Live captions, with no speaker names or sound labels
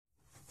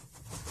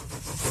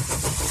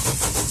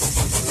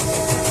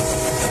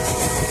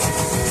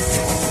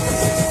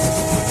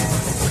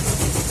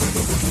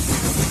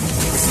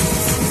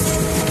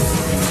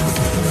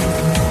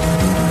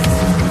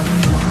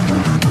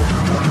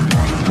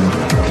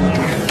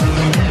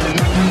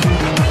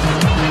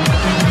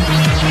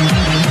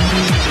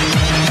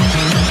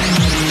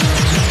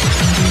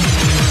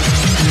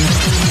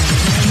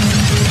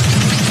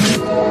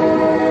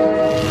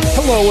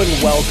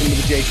Welcome to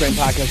the J-Train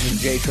Podcast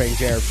with J-Train,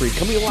 Jared Freed.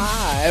 Coming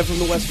live from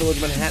the West Village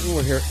of Manhattan.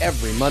 We're here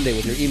every Monday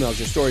with your emails,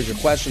 your stories, your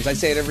questions. I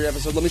say it every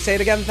episode. Let me say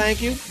it again.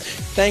 Thank you.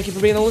 Thank you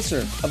for being a listener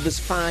of this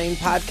fine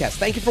podcast.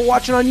 Thank you for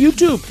watching on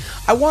YouTube.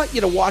 I want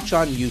you to watch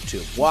on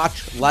YouTube.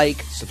 Watch,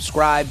 like,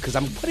 subscribe, because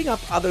I'm putting up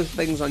other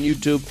things on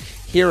YouTube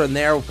here and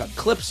there. We've got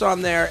clips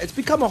on there. It's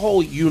become a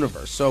whole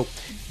universe. So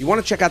you want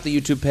to check out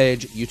the YouTube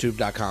page,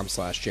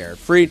 youtube.com/Jared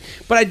Freed.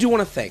 But I do want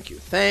to thank you.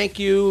 Thank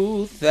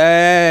you,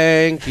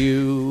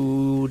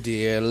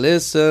 dear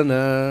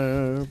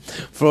listener,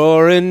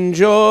 for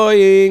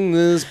enjoying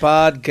this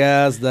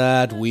podcast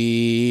that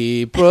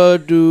we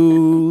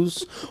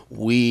produce.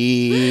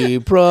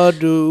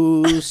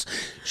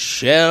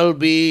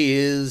 Shelby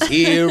is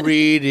here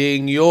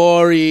reading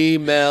your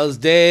emails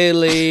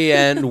daily,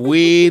 and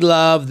we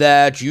love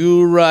that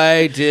you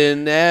write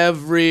in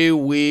every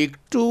week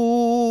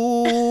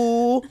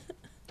too.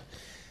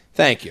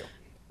 Thank you.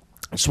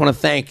 I just want to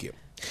thank you.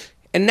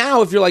 And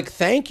now if you're like,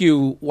 thank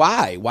you,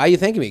 why? Why are you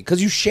thanking me?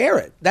 Because you share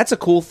it. That's a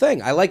cool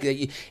thing. I like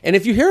it. And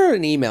if you hear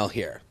an email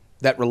here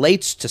that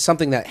relates to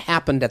something that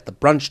happened at the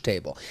brunch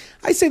table,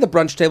 I say the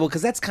brunch table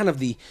because that's kind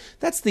of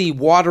that's the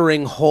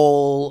watering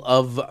hole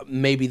of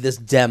maybe this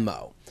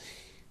demo.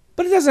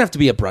 But it doesn't have to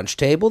be a brunch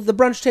table. The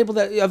brunch table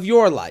of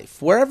your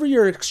life, wherever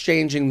you're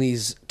exchanging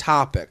these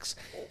topics,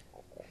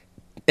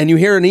 and you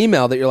hear an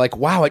email that you're like,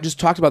 wow, I just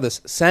talked about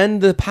this.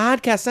 Send the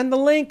podcast, send the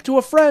link to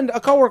a friend, a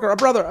coworker, a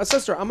brother, a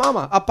sister, a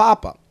mama, a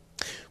papa.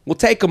 We'll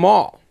take them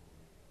all.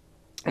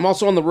 I'm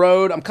also on the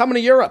road. I'm coming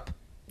to Europe.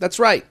 That's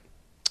right.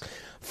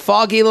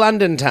 Foggy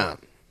London town.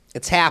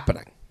 It's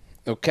happening.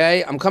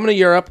 Okay? I'm coming to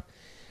Europe.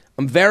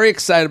 I'm very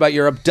excited about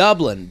Europe.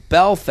 Dublin,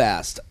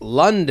 Belfast,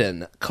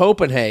 London,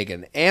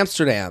 Copenhagen,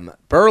 Amsterdam,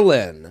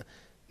 Berlin,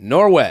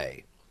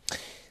 Norway.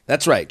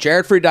 That's right.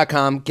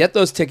 JaredFreed.com. Get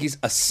those tickies.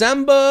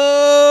 Assemble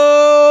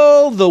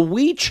the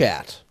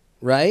WeChat,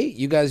 right?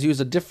 You guys use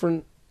a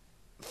different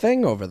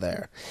thing over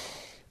there.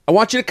 I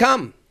want you to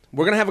come.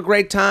 We're going to have a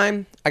great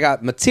time. I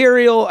got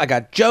material. I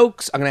got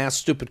jokes. I'm going to ask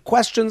stupid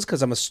questions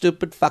because I'm a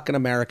stupid fucking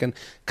American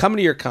coming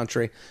to your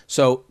country.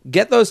 So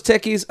get those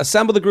tickies.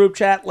 Assemble the group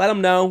chat. Let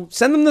them know.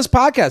 Send them this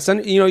podcast.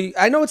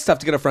 I know it's tough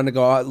to get a friend to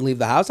go out and leave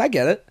the house. I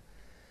get it.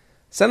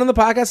 Send them the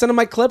podcast. Send them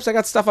my clips. I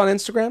got stuff on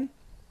Instagram.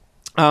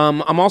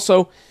 I'm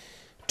also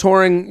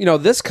touring,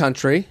 this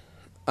country.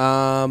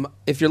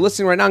 If you're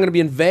listening right now, I'm going to be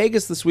in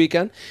Vegas this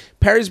weekend,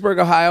 Perrysburg,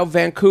 Ohio,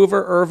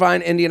 Vancouver,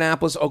 Irvine,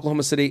 Indianapolis,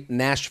 Oklahoma City,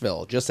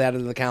 Nashville. Just added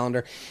to the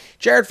calendar.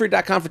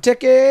 JaredFreed.com for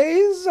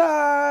tickets.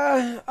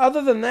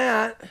 Other than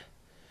that,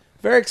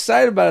 very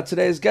excited about it.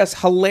 Today's guest,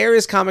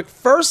 hilarious comic,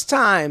 first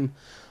time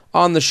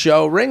on the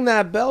show. Ring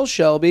that bell,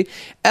 Shelby.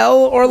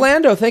 Elle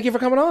Orlando, thank you for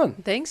coming on.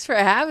 Thanks for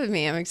having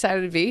me. I'm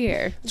excited to be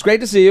here. It's great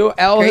to see you.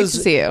 Elle, great to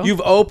see you. You've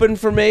opened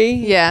for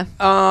me. Yeah.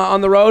 On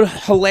the road.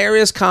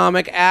 Hilarious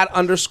comic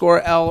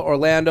 @_Elle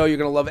Orlando. You're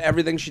going to love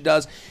everything she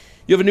does.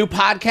 You have a new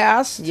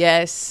podcast?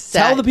 Yes.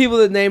 Tell the people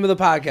the name of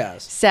the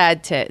podcast.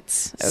 Sad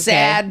Tits. Okay.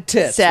 Sad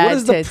Tits. Sad what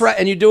is Tits.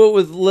 and you do it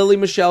with Lily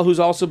Michelle, who's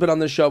also been on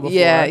this show before.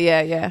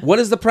 Yeah. What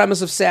is the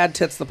premise of Sad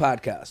Tits, the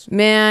podcast?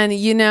 Man,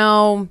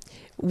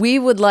 we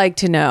would like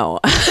to know.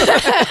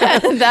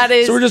 That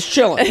is. So we're just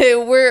chilling.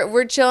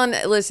 We're chilling.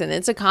 Listen,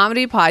 it's a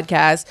comedy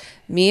podcast.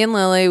 Me and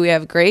Lily, we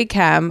have great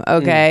chem.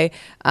 Okay.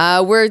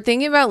 We're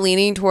thinking about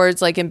leaning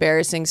towards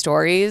embarrassing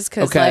stories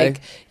because I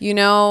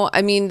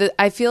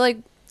feel like,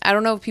 I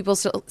don't know if people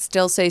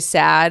still say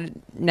sad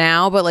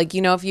now, but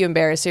if you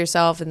embarrass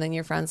yourself and then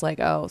your friend's like,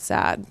 oh,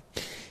 sad.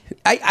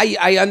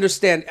 I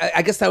understand.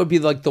 I guess that would be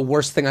the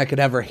worst thing I could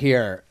ever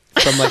hear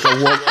from a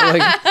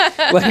woman.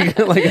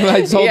 If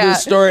I told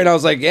this story and I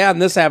was like, yeah,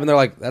 and this happened, they're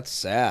like, that's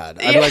sad.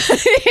 I'd be like,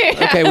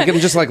 okay, we can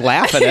just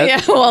laugh at it.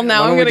 Yeah, well,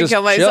 now I'm going to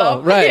kill myself.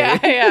 Chill? Right.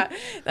 Yeah.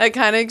 That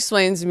kind of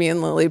explains me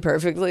and Lily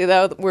perfectly,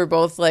 though. We're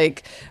both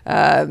toxic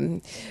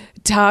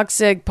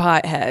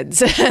potheads.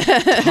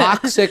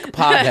 Toxic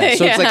potheads.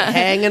 So it's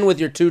hanging with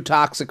your two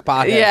toxic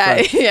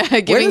potheads. Friends. Yeah,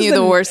 giving you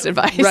the worst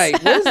advice. Right.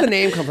 Where does the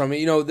name come from?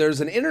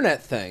 There's an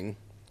internet thing,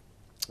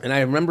 and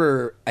I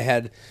remember I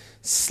had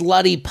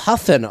Slutty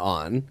Puffin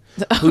on,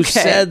 who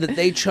said that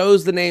they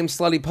chose the name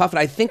Slutty Puffin.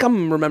 I think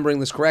I'm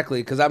remembering this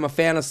correctly because I'm a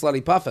fan of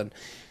Slutty Puffin.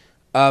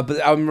 But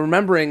I'm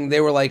remembering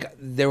they were like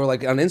on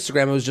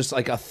Instagram. It was just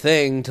a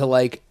thing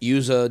to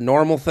use a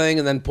normal thing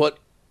and then put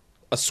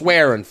a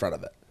swear in front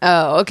of it.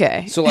 Oh,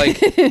 okay. So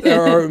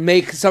or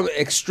make some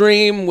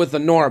extreme with the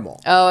normal.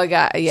 Oh, I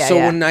got So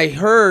when I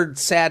heard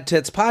Sad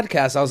Tits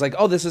podcast, I was like,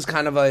 oh, this is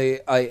kind of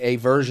a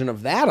version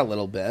of that a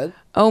little bit.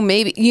 Oh,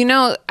 maybe.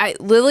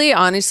 Lily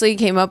honestly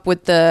came up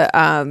with the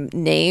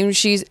name.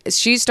 She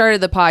started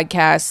the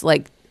podcast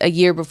a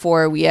year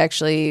before we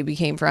actually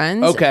became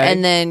friends. Okay.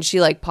 And then she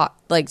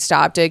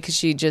stopped it because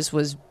she just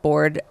was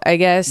bored, I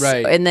guess.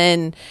 Right. And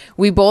then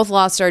we both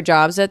lost our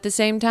jobs at the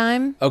same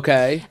time.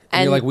 Okay.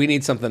 And you're And- like, we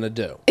need something to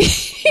do.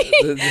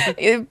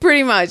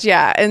 Pretty much,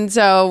 yeah. And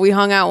so we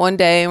hung out one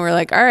day and we're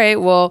like, all right,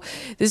 well,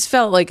 this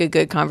felt like a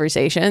good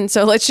conversation.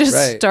 So let's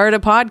just start a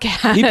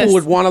podcast. People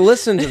would want to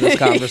listen to this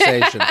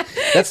conversation.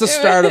 That's the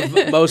start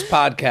of most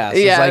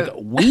podcasts. Yeah. It's like,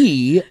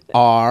 we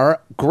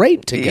are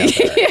great together.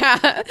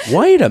 Yeah.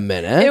 Wait a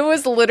minute. It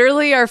was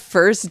literally our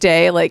first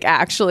day, like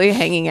actually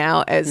hanging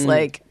out as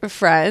like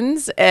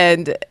friends.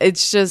 And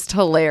it's just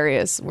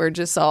hilarious. We're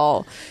just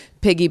all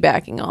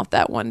piggybacking off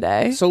that one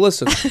day. So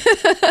listen,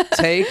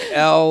 take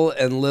Elle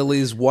and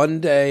Lily's one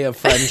day of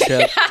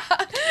friendship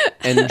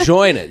and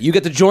join it. You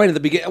get to join at the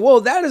beginning.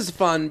 Well, that is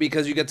fun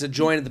because you get to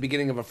join at the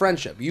beginning of a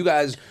friendship. You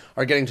guys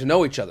are getting to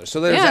know each other.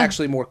 So there's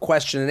actually more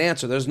question and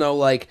answer. There's no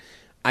like,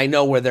 I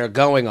know where they're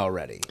going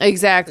already.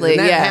 Exactly.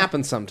 And that yeah.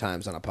 happens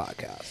sometimes on a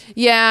podcast.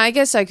 Yeah, I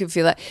guess I could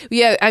feel that.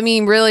 Yeah, I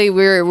mean, really,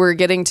 we're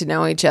getting to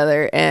know each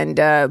other, and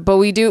but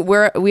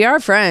we are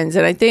friends,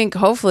 and I think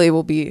hopefully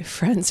we'll be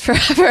friends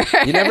forever.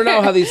 You never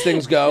know how these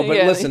things go, but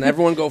Yeah. listen,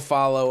 everyone go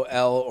follow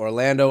Elle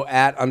Orlando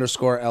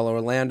 @_Elle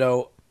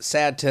Orlando.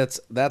 Sad Tits,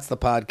 that's the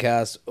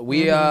podcast.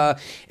 We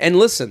and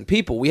listen,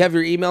 people, we have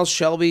your emails.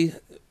 Shelby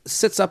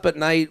sits up at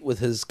night with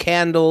his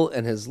candle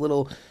and his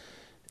little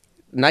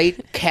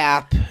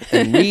nightcap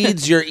and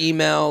reads your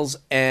emails,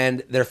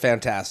 and they're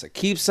fantastic.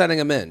 Keep sending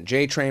them in.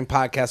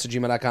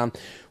 jtrainpodcast@gmail.com.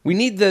 We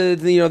need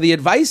the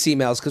advice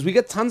emails because we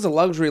get tons of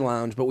luxury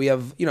lounge, but we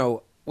have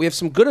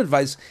some good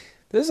advice.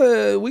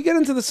 We get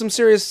into some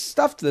serious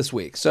stuff this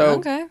week. So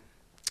Okay.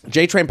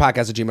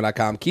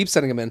 jtrainpodcast@gmail.com. Keep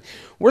sending them in.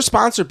 We're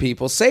sponsored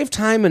people. Save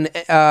time and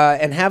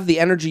have the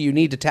energy you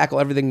need to tackle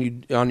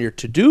everything on your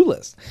to-do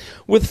list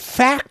with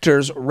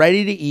Factor's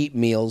ready-to-eat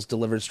meals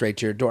delivered straight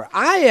to your door.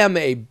 I am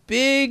a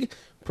big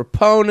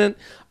proponent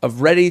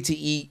of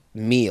ready-to-eat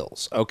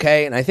meals,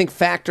 okay? And I think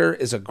Factor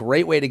is a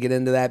great way to get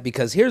into that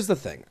because here's the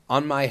thing.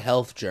 On my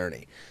health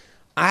journey,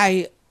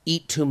 I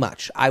eat too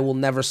much. I will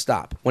never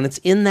stop. When it's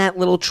in that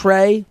little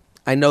tray,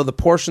 I know the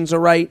portions are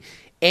right.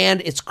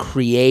 And it's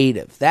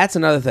creative. That's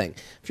another thing.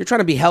 If you're trying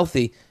to be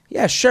healthy,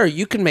 yeah, sure,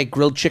 you can make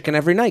grilled chicken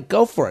every night.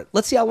 Go for it.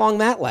 Let's see how long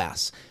that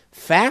lasts.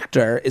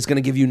 Factor is going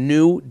to give you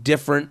new,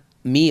 different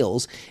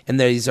meals, and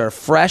these are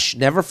fresh,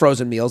 never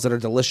frozen meals that are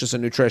delicious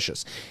and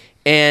nutritious.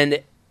 And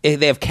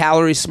they have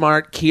calorie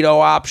smart, keto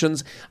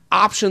options.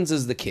 Options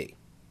is the key.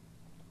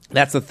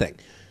 That's the thing.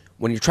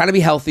 When you're trying to be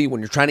healthy,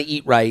 when you're trying to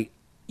eat right,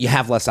 you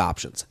have less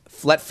options.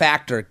 Let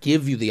Factor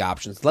give you the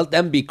options. Let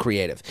them be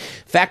creative.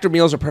 Factor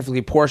meals are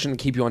perfectly portioned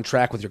to keep you on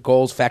track with your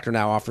goals. Factor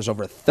now offers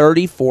over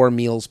 34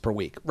 meals per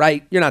week.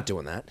 Right? You're not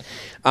doing that.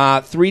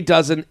 3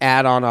 dozen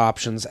add-on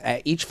options.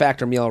 Each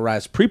Factor meal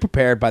arrives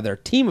pre-prepared by their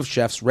team of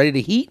chefs ready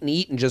to heat and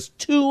eat in just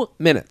 2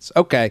 minutes.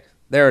 Okay,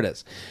 there it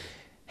is.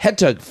 Head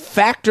to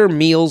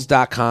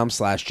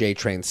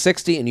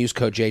factormeals.com/JTrain60 and use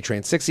code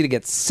JTrain60 to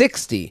get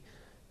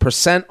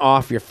 60%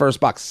 off your first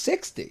box.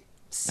 60.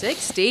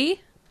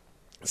 60?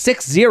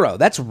 60.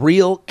 That's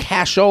real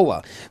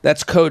cashola.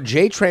 That's code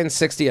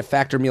JTrain60 at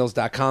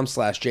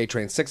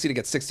factormeals.com/JTrain60 to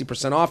get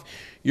 60% off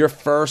your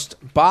first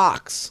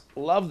box.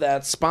 Love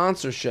that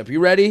sponsorship. You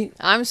ready?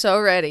 I'm so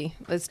ready.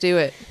 Let's do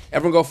it.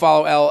 Everyone go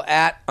follow Elle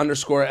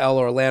 @_Elle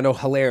Orlando.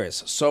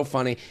 Hilarious. So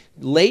funny.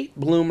 Late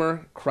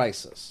bloomer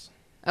crisis.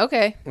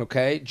 Okay.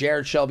 Okay,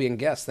 Jared, Shelby, and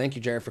guests. Thank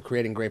you, Jared, for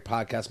creating great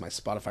podcasts. My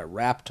Spotify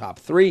Wrap Top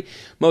 3.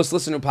 Most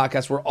listened to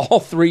podcasts were all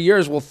 3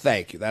 years. Well,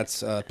 thank you.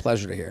 That's a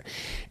pleasure to hear.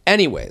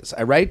 Anyways,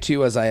 I write to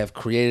you as I have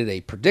created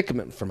a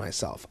predicament for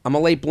myself. I'm a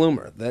late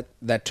bloomer.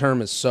 That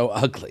term is so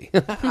ugly.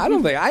 I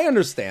don't think I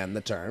understand the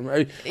term.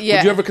 Would you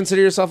ever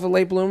consider yourself a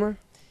late bloomer?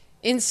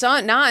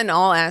 Not in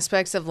all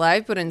aspects of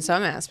life, but in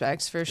some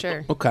aspects, for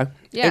sure. Okay.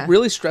 Yeah. It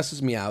really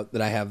stresses me out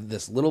that I have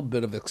this little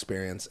bit of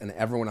experience and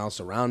everyone else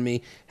around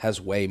me has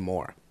way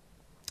more.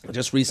 I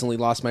just recently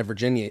lost my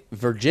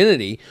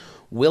virginity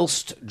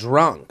whilst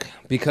drunk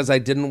because I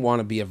didn't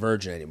want to be a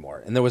virgin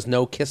anymore, and there was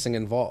no kissing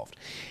involved.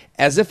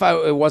 As if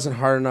it wasn't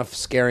hard enough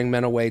scaring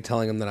men away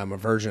telling them that I'm a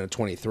virgin at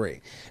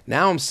 23.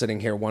 Now I'm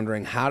sitting here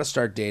wondering how to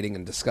start dating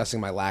and discussing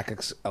my lack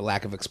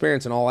of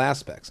experience in all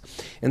aspects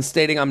and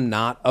stating I'm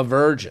not a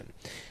virgin,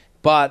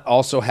 but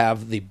also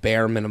have the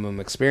bare minimum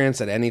experience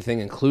at anything,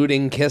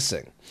 including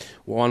kissing.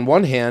 Well, on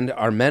one hand,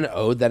 are men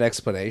owed that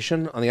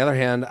explanation? On the other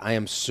hand, I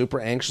am super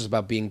anxious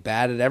about being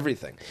bad at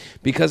everything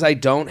because I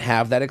don't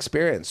have that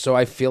experience. So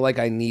I feel like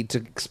I need to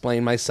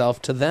explain myself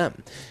to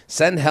them.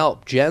 Send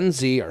help. Gen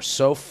Z are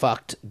so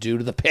fucked due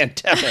to the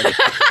pandemic.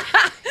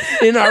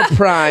 In our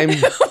prime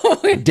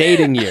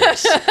dating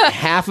years,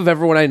 half of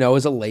everyone I know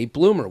is a late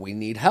bloomer. We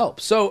need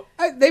help. So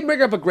they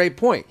bring up a great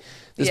point.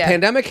 This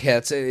pandemic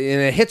hits, and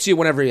it hits you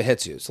whenever it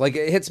hits you. So like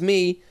it hits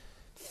me,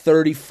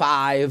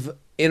 35,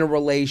 in a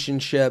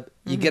relationship.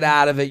 You get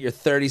out of it, you're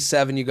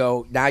 37, you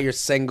go, now you're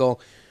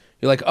single.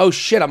 you're like, oh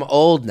shit, I'm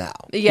old now.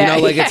 Yeah,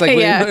 you know, like it's like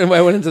yeah. when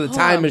I went into the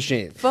time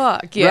machine.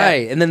 Fuck, yeah.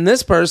 Right. And then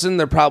this person,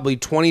 they're probably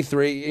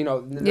 23, you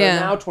know, they're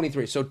now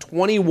 23. So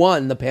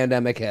 21 the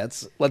pandemic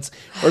hits. Let's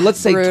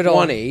say Brutal.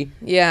 20.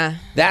 Yeah.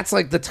 That's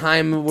like the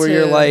time where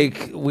you're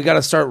like, we got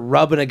to start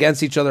rubbing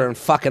against each other and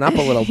fucking up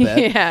a little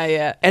bit.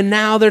 Yeah. And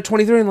now they're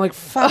 23 and like,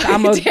 fuck,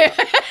 I'm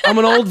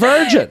an old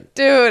virgin.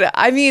 Dude,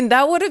 I mean,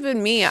 that would have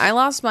been me. I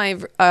lost my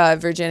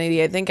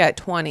virginity, I think, at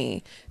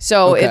 20.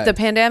 So if the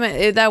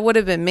pandemic, that would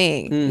have been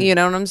me. You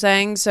know what I'm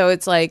saying? So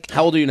it's like...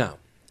 How old are you now?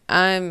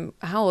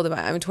 How old am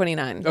I? I'm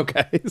 29.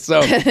 Okay.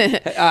 So,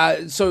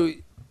 so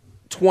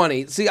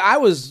 20. See,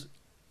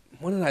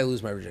 when did I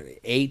lose my virginity?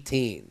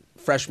 18.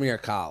 Freshman year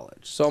of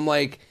college. So I'm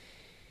like...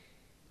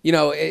 You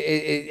know,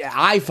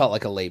 I felt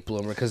like a late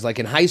bloomer because, like,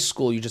 in high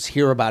school, you just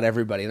hear about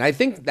everybody. And I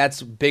think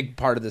that's a big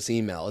part of this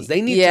email is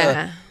they need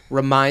to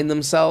remind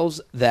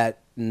themselves that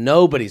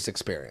nobody's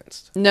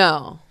experienced.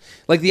 No.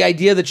 Like, the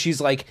idea that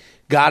she's, like,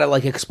 got to,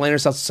 like, explain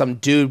herself to some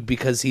dude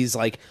because he's,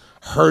 like,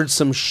 heard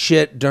some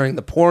shit during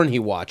the porn he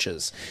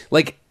watches.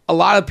 Like, a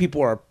lot of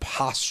people are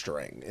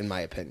posturing, in my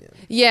opinion.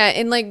 Yeah,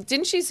 and like,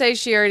 didn't she say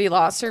she already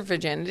lost her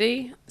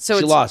virginity? So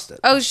she lost it.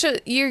 Oh,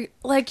 you're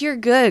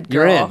good,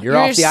 girl. You're in. You're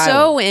off the island.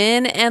 So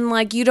in, and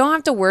like, you don't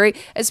have to worry.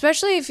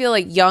 Especially if you're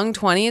like young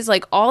 20s.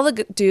 Like, all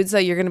the dudes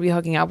that you're gonna be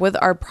hooking up with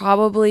are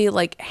probably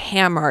like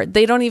hammered.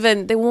 They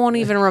won't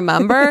even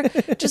remember.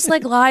 Just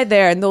like lie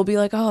there, and they'll be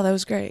like, "Oh, that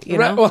was great." You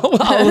know. Well,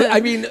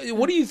 I mean,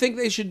 what do you think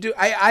they should do?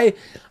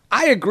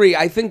 I agree.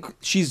 I think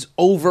she's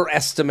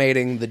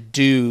overestimating the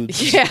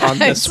dudes on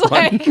this one.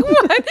 Like,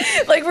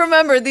 what? Like,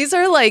 remember, these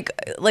are like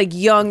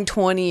young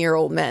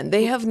 20-year-old men.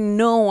 They have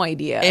no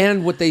idea.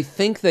 And what they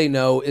think they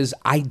know is,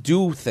 I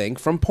do think,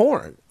 from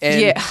porn.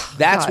 And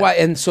that's why.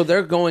 And so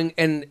they're going,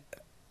 and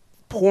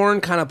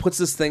porn kind of puts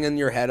this thing in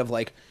your head of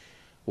like,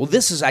 well,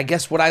 this is, I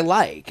guess, what I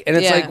like. And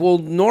it's like, well,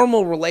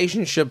 normal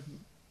relationship,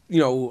 you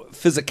know,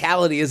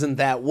 physicality isn't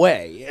that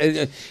way.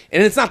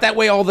 And it's not that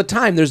way all the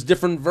time. There's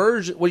different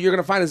versions. What you're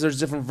going to find is there's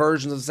different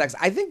versions of sex.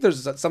 I think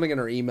there's something in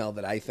her email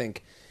that I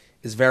think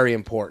is very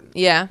important.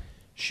 Yeah.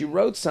 She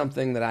wrote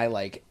something that I,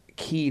 like,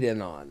 keyed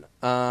in on.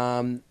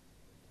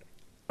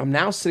 I'm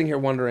now sitting here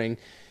wondering,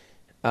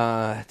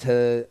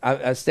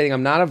 stating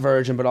I'm not a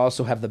virgin, but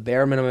also have the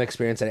bare minimum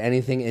experience at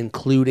anything,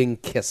 including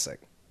kissing.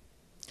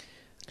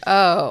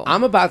 Oh.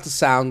 I'm about to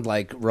sound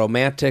like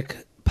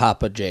romantic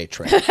Papa J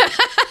Train.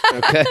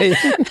 Okay,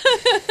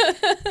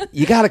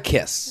 you gotta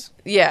kiss.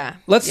 Yeah.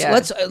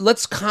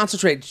 Let's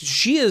concentrate.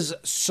 She is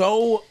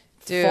so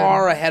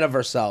far ahead of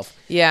herself.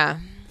 Yeah.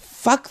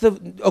 Fuck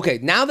okay,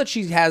 now that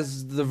she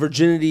has the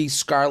virginity,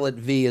 Scarlet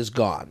V is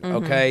gone. Mm-hmm.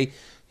 Okay,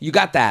 you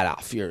got that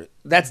off.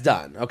 That's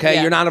done.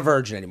 Okay, you're not a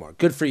virgin anymore.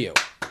 Good for you.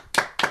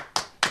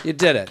 You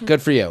did it.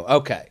 Good for you.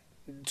 Okay,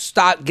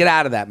 get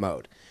out of that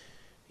mode.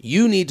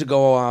 You need to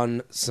go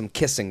on some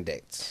kissing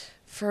dates.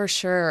 For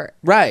sure.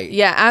 Right.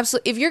 Yeah,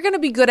 absolutely. If you're going to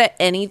be good at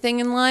anything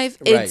in life,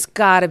 it's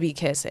got to be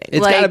kissing.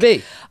 It's got to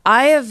be.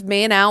 I have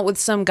made out with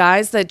some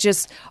guys that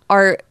just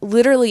are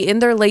literally in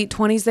their late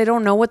 20s. They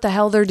don't know what the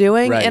hell they're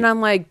doing. Right. And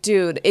I'm like,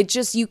 dude,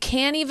 you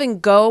can't even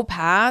go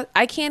past.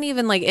 I can't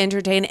even like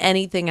entertain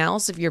anything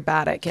else if you're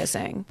bad at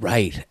kissing.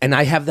 Right. And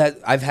I've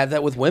had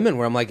that with women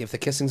where I'm like, if the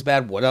kissing's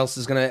bad,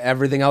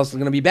 everything else is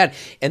going to be bad.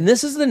 And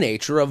this is the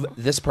nature of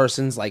this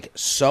person's like,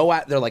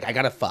 they're like, I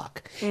got to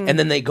fuck. And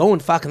then they go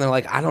and fuck and they're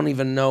like, I don't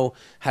even know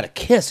how to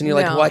kiss. And you're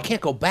like, well, I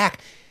can't go back.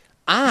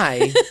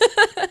 I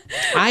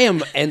am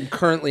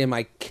currently in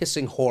my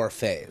kissing whore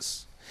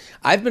phase.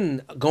 I've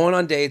been going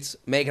on dates,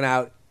 making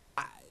out,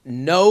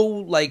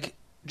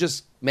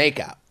 just make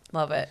out.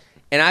 Love it.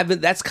 And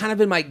that's kind of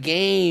been my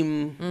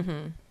game.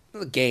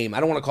 Mm-hmm. Game. I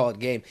don't want to call it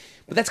game,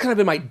 but that's kind of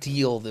been my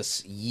deal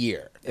this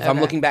year. If I'm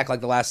looking back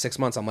like the last 6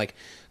 months, I'm like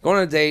going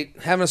on a date,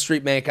 having a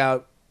street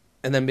makeout,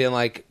 and then being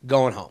like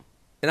going home.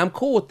 And I'm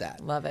cool with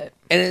that. Love it.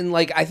 And then,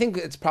 like, I think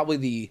it's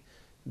probably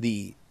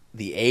the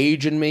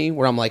age in me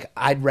where I'm like,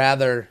 I'd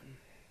rather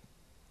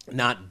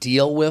not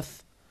deal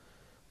with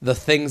the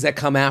things that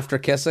come after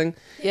kissing.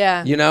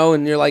 Yeah. You know,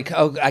 and you're like,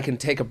 oh, I can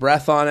take a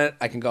breath on it.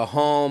 I can go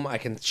home. I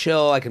can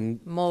chill. I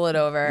can mull it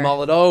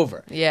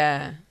over.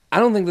 Yeah. I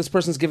don't think this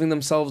person's giving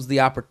themselves the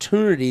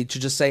opportunity to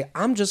just say,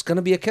 I'm just going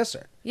to be a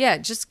kisser. Yeah,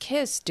 just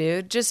kiss,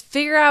 dude. Just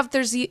figure out if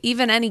there's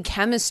even any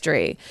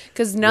chemistry.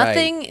 Because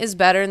nothing is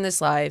better in this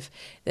life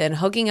than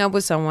hooking up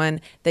with someone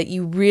that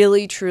you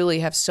really, truly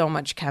have so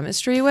much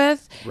chemistry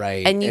with.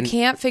 Right. And you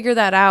can't figure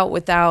that out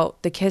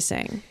without the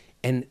kissing.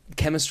 And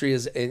chemistry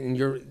is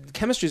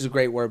a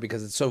great word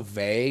because it's so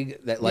vague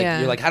that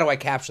you're like, how do I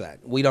capture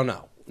that? We don't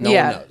know. No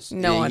one knows.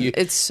 No one.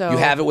 It's so... You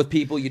have it with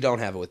people, you don't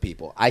have it with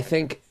people. I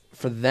think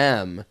for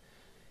them,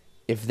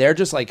 if they're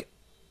just like,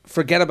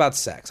 forget about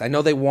sex. I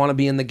know they want to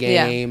be in the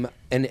game.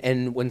 Yeah.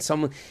 And when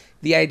someone,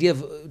 the idea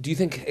of, do you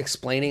think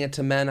explaining it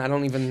to men? I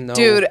don't even know.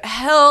 Dude,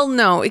 hell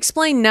no.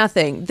 Explain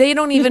nothing. They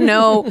don't even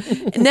know.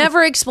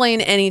 Never explain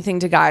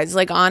anything to guys.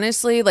 Like,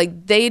 honestly,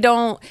 like they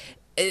don't,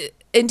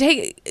 and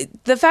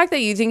take the fact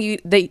that you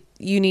think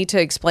you need to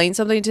explain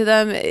something to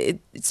them.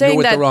 Saying you're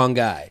with that the wrong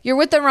guy. You're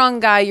with the wrong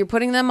guy. You're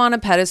putting them on a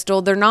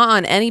pedestal. They're not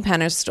on any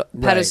pedestal.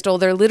 Right.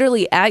 They're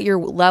literally at your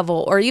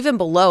level or even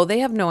below. They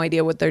have no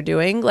idea what they're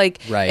doing.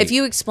 Like, right. if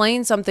you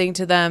explain something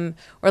to them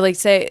or like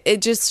say,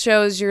 it just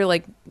shows you're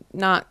like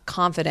not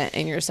confident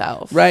in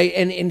yourself. Right.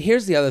 And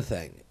here's the other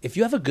thing. If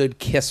you have a good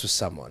kiss with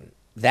someone,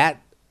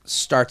 that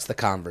starts the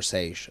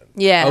conversation.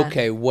 Yeah.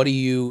 Okay. What do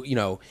you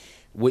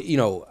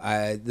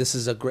this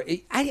is a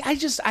great,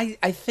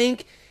 I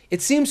think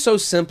it seems so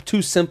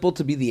too simple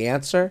to be the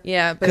answer.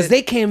 Yeah. Because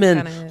they came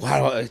in,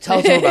 wow,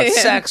 tell them about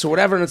sex or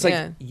whatever. And it's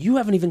like, you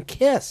haven't even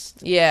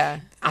kissed. Yeah.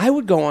 I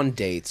would go on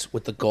dates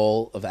with the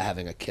goal of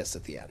having a kiss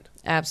at the end.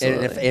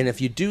 Absolutely. And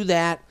if you do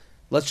that,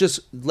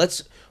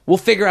 we'll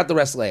figure out the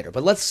rest later,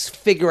 but let's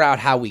figure out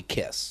how we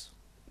kiss.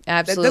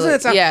 Absolutely. Doesn't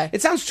it sound, yeah.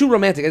 It sounds too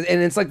romantic.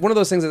 And it's like one of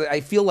those things that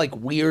I feel like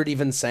weird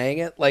even saying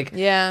it. Like,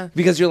 yeah.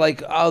 Because you're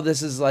like, oh,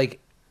 this is like,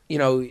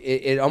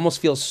 it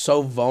almost feels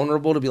so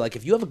vulnerable to be like,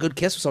 if you have a good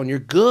kiss with someone, you're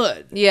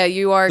good. Yeah,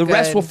 you are The good.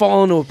 rest will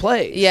fall into a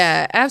place.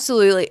 Yeah,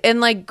 absolutely.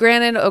 And like,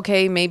 granted,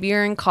 okay, maybe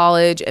you're in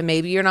college and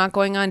maybe you're not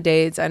going on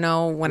dates. I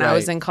know when I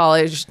was in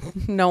college,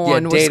 no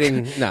one was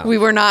dating. No, we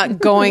were not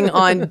going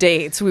on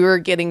dates. We were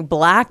getting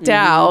blacked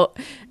out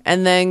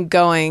and then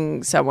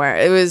going somewhere.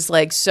 It was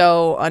like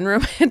so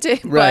unromantic.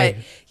 Right.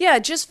 But yeah,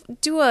 just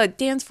do a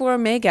dance for a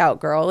make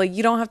out, girl. Like,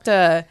 you don't have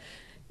to.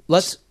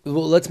 Let's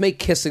make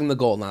kissing the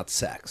goal, not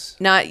sex.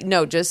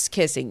 Just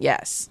kissing.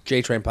 Yes.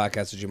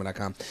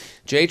 JTrainPodcast@gmail.com.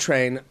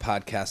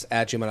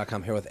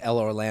 JTrainPodcast@gmail.com. Here with El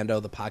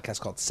Orlando, the podcast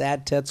called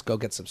Sad Tits. Go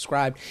get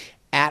subscribed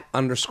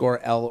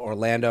 @_El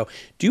Orlando.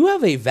 Do you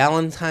have a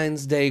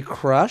Valentine's Day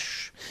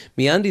crush?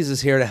 MeUndies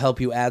is here to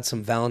help you add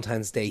some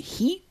Valentine's Day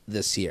heat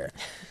this year.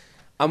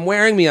 I'm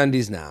wearing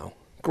MeUndies now.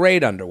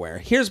 Great underwear.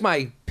 Here's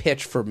my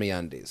pitch for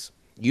MeUndies.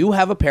 You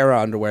have a pair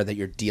of underwear that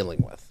you're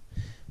dealing with.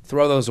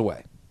 Throw those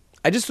away.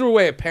 I just threw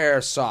away a pair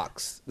of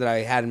socks that I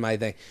had in my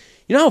thing.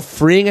 You know how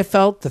freeing it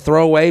felt to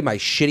throw away my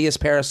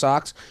shittiest pair of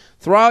socks?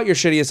 Throw out your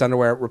shittiest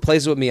underwear,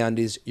 replace it with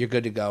MeUndies, you're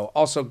good to go.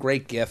 Also,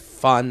 great gift,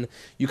 fun.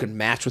 You can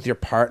match with your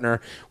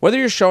partner. Whether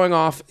you're showing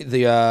off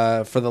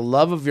for the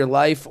love of your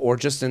life or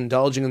just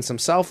indulging in some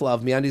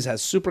self-love, MeUndies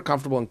has super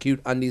comfortable and cute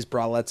undies,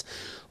 bralettes,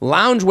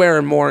 loungewear,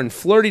 and more, and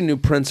flirty new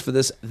prints for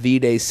this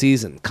V-Day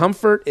season.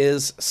 Comfort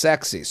is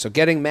sexy, so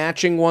getting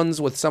matching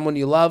ones with someone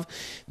you love.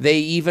 They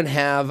even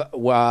have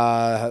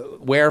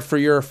wear for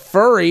your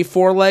furry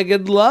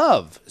four-legged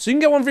love. So you can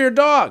get one for your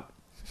dog.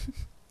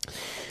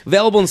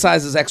 Available in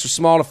sizes extra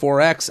small to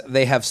 4X,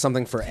 they have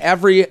something for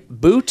every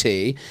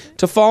booty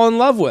to fall in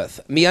love with.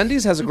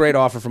 MeUndies has a great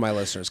offer for my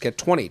listeners. Get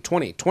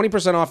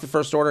 20% off your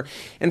first order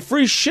and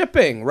free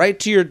shipping right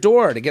to your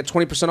door. To get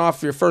 20%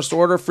 off your first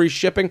order, free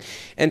shipping,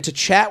 and to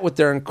chat with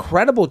their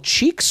incredible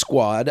Cheek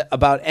Squad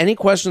about any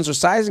questions or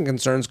sizing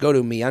concerns, go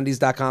to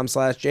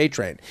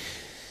MeUndies.com/JTrain.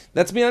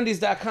 That's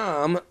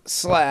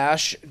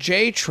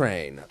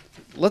MeUndies.com/JTrain.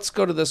 Let's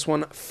go to this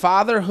one,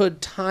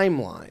 Fatherhood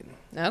Timeline.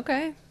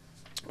 Okay.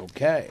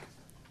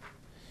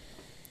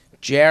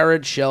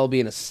 Jared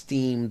Shelby, an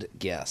esteemed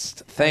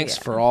guest. Thanks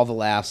for all the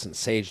laughs and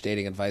sage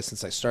dating advice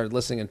since I started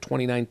listening in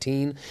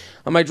 2019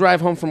 on my drive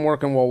home from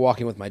work and while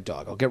walking with my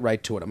dog. I'll get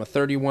right to it. I'm a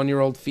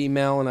 31-year-old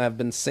female, and I've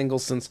been single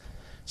since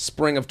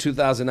spring of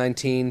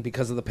 2019.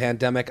 Because of the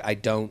pandemic, I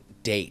don't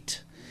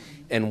date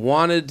and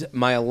wanted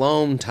my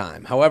alone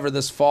time. However,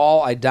 this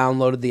fall, I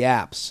downloaded the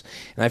apps,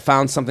 and I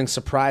found something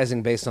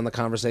surprising based on the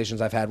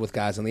conversations I've had with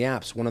guys on the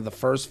apps. One of the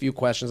first few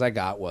questions I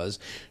got was,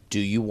 do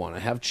you want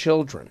to have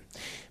children?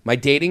 My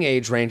dating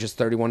age range is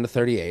 31 to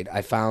 38.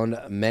 I found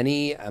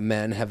many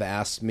men have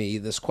asked me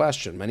this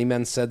question. Many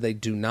men said they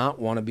do not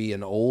want to be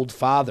an old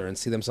father and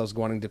see themselves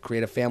wanting to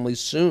create a family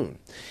soon.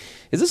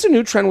 Is this a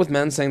new trend with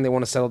men saying they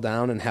want to settle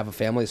down and have a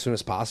family as soon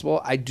as possible?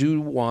 I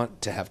do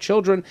want to have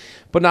children,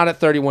 but not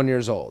at 31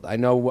 years old. I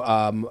know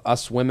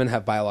us women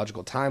have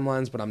biological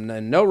timelines, but I'm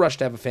in no rush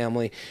to have a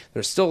family.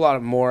 There's still a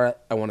lot more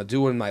I want to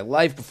do in my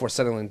life before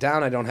settling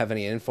down. I don't have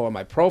any info on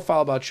my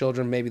profile about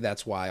children. Maybe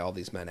that's why all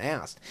these men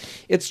asked.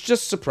 It's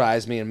just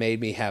surprised me and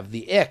made me have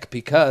the ick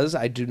because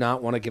I do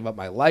not want to give up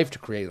my life to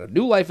create a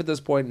new life at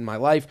this point in my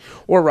life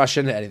or rush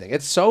into anything.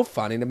 It's so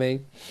funny to me.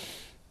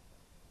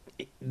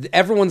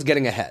 Everyone's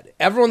getting ahead.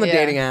 Everyone on the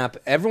dating app,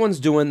 everyone's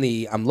doing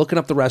I'm looking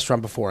up the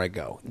restaurant before I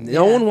go.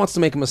 No one wants to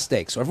make a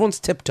mistake, so everyone's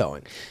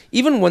tiptoeing.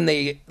 Even when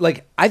they,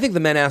 I think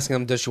the men asking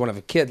them, does she want to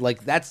have a kid,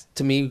 that's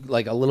to me,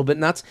 a little bit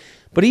nuts.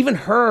 But even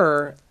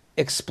her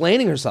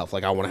explaining herself,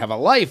 I want to have a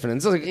life, and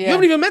it's like, you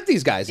haven't even met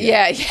these guys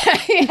yet.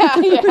 Yeah.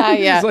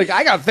 It's like,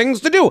 I got things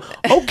to do.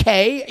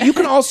 Okay, you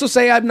can also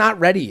say I'm not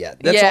ready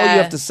yet. That's all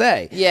you have to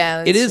say.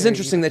 Yeah, it is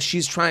interesting that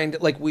she's trying to,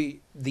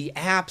 the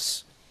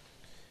apps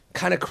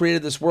kind of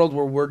created this world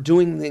where we're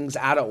doing things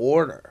out of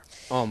order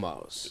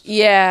almost.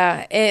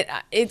 Yeah,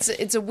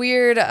 it's a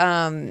weird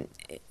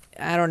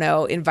I don't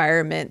know,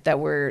 environment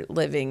that we're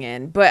living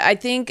in. But I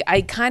think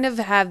I kind of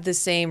have the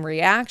same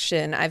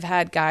reaction. I've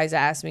had guys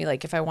ask me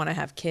if I want to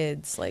have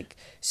kids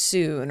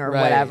soon or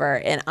whatever,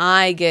 and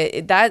I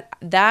get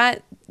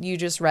that you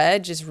just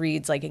read just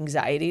reads like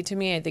anxiety to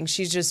me. I think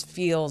she just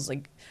feels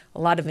like a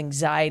lot of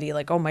anxiety,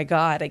 like, oh my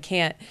God, I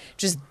can't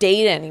just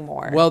date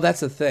anymore. Well, that's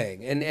the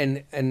thing.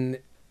 And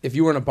if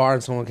you were in a bar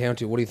and someone came up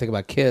to you, what do you think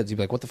about kids? You'd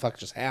be like, what the fuck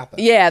just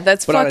happened? Yeah,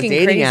 that's fucking crazy. But on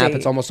a dating app,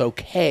 it's almost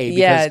okay. Because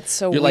yeah, it's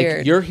so you're weird.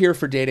 like, you're here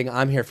for dating,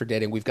 I'm here for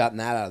dating. We've gotten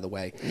that out of the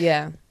way.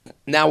 Yeah.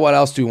 Now what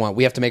else do we want?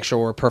 We have to make sure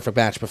we're a perfect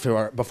match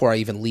before I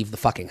even leave the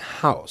fucking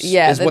house.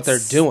 Yeah, is what they're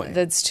doing.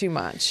 That's too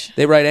much.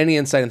 They write, any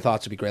insight and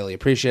thoughts would be greatly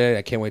appreciated.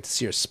 I can't wait to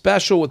see your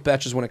special with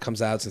Betches when it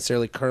comes out.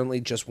 Sincerely, currently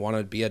just want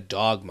to be a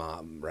dog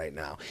mom right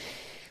now.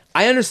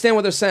 I understand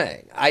what they're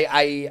saying.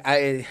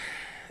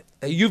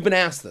 You've been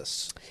asked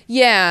this.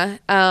 Yeah,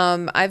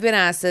 I've been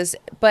asked this,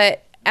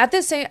 but at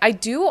the same, I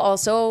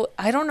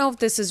don't know if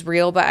this is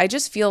real, but I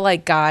just feel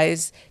like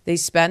guys, they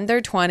spend their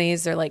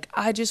 20s, they're like,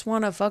 I just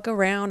want to fuck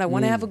around, I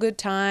want to have a good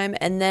time,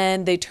 and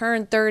then they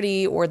turn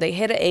 30 or they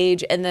hit an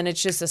age, and then it's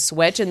just a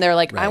switch, and they're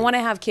like, I want to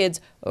have kids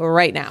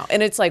right now,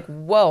 and it's like,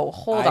 whoa,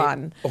 hold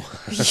on,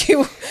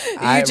 you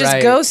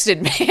just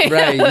ghosted me,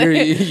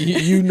 right?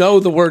 You know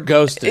the word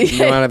ghosted. You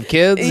don't have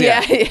kids,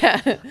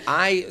 yeah.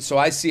 I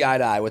see eye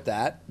to eye with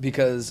that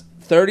because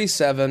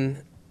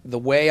 37. The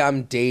way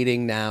I'm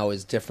dating now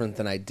is different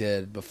than I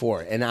did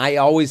before. And I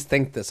always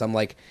think this. I'm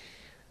like,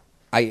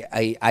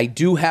 I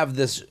do have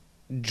this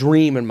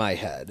dream in my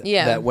head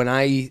that when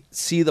I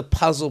see the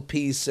puzzle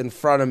piece in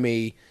front of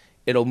me,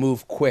 it'll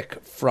move quick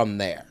from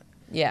there.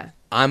 Yeah.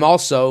 I'm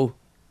also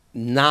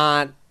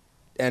and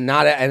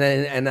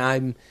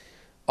I'm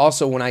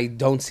also, when I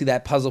don't see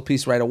that puzzle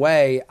piece right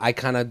away, I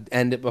kind of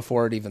end it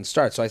before it even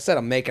starts. So I said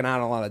I'm making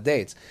out on a lot of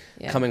dates,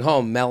 coming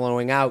home,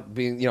 mellowing out,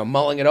 being,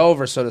 mulling it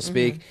over, so to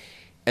speak. Mm-hmm.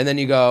 And then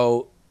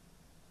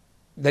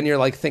then you're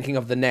like thinking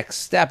of the next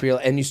step,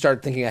 and you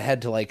start thinking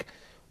ahead to like,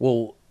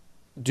 well,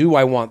 do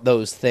I want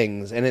those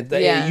things? And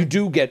you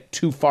do get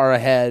too far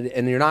ahead,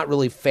 and you're not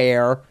really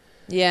fair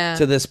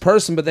to this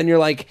person. But then you're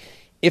like,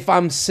 if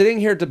I'm sitting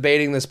here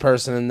debating this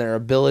person and their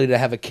ability to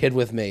have a kid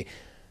with me,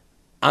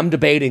 I'm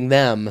debating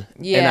them,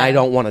 and I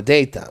don't want to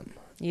date them.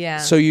 Yeah.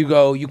 So you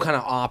kind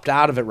of opt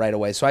out of it right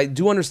away. So I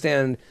do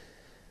understand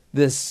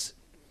this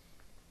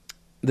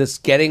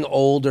getting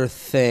older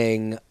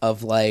thing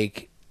of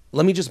like,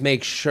 let me just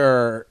make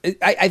sure.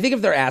 I think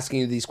if they're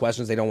asking you these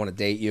questions, they don't want to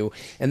date you,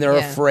 and they're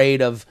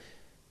afraid of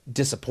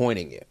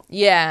disappointing you.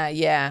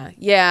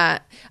 Yeah.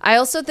 I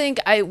also think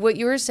what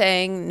you were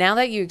saying, now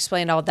that you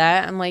explained all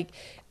that, I'm like,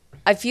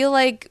 I feel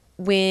like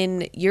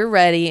when you're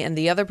ready and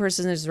the other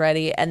person is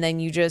ready and then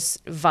you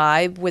just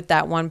vibe with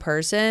that one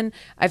person,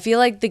 I feel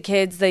like the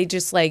kids, they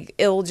just like,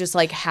 it'll just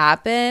like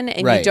happen,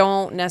 and you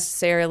don't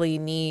necessarily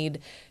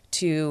need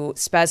to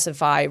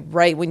specify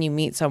right when you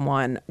meet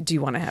someone, do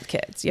you want to have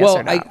kids? Yes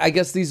or no? I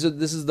guess this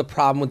is the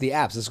problem with the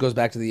apps. This goes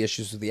back to the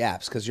issues with the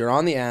apps, because you're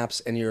on the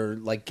apps and you're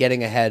like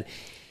getting ahead.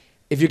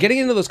 If you're getting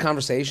into those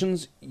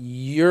conversations,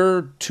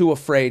 you're too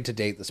afraid to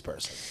date this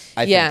person.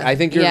 I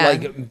think you're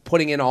like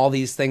putting in all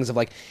these things of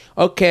like,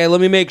 okay,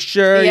 let me make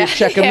sure you're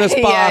checking this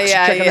box,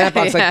 checking that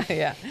box.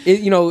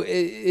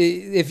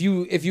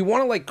 If you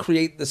want to like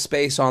create the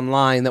space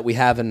online that we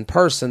have in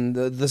person,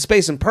 the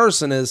space in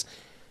person is,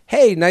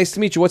 hey, nice to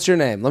meet you. What's your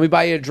name? Let me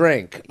buy you a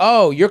drink.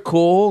 Oh, you're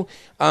cool.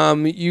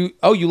 You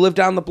live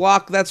down the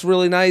block. That's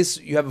really nice.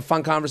 You have a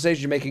fun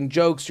conversation. You're making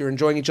jokes. You're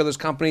enjoying each other's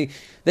company.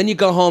 Then you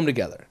go home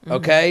together,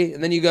 okay?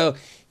 And then you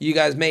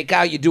guys make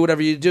out. You do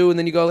whatever you do, and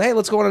then you go, hey,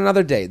 let's go on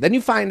another date. Then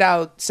you find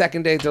out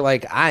second date, they're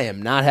like, I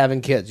am not having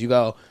kids. You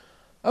go,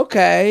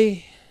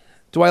 okay,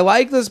 do I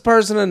like this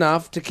person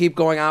enough to keep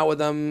going out with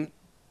them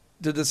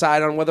to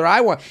decide on whether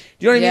I want?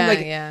 You know what I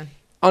mean? Like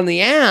on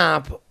the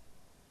app,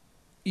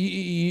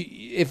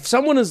 if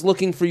someone is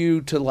looking for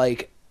you to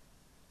like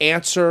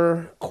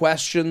answer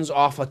questions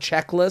off a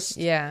checklist,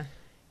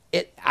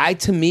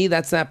 to me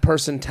that's that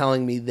person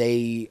telling me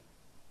they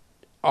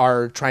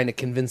are trying to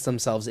convince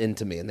themselves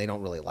into me and they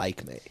don't really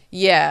like me.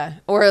 Yeah.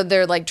 Or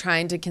they're like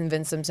trying to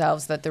convince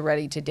themselves that they're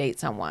ready to date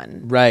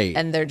someone. Right.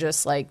 And they're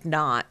just like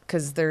not,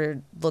 because they're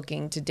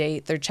looking to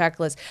date their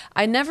checklist.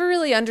 I never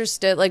really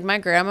understood. Like my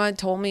grandma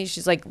told me,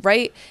 she's like,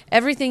 write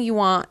everything you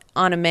want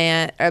on a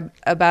man,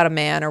 about a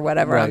man or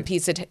whatever, on a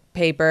piece of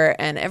paper.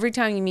 And every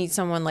time you meet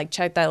someone, like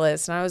check that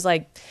list. And I was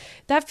like,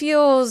 that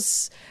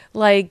feels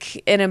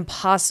like an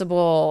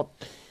impossible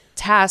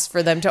task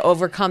for them to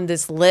overcome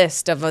this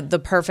list of the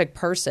perfect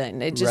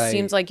person. It just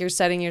seems like you're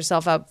setting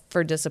yourself up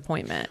for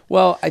disappointment.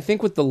 Well, I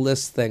think with the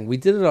list thing, we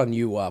did it on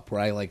You Up, where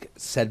I like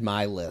said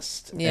my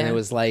list, and it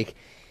was like,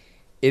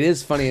 it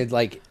is funny. It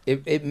like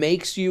it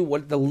makes you,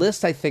 what the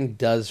list I think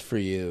does for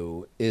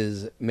you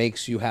is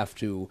makes you have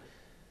to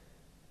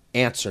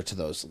answer to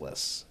those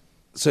lists.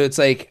 So it's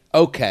like,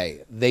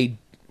 okay,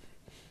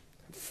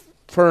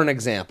 for an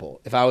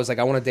example, if I was like,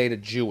 I want to date a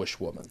Jewish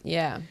woman.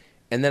 Yeah.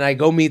 And then I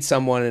go meet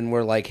someone and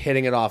we're like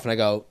hitting it off and I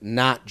go,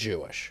 not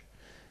Jewish.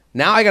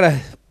 Now I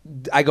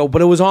go,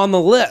 but it was on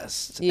the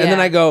list. Yeah. And then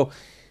I go,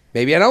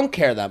 maybe I don't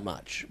care that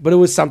much, but it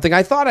was something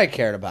I thought I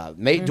cared about.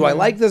 Do I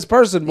like this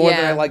person more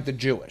than I like the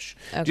Jewish?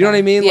 Okay. Do you know what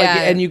I mean? Yeah. Like,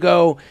 and you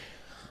go,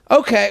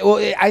 Okay,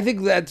 well, I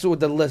think that's what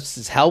the list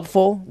is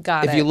helpful.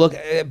 Got if it. you look,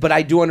 but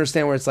I do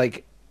understand where it's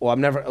like, well,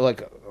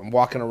 I'm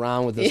walking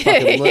around with this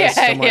fucking list,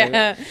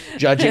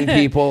 judging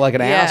people like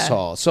an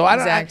asshole. So I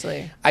don't.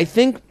 Exactly. I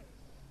think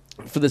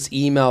for this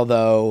email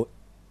though,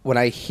 when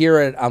I hear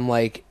it, I'm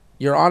like,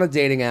 you're on a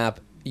dating app,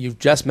 you've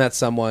just met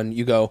someone,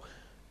 you go,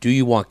 do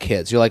you want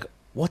kids? You're like,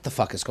 what the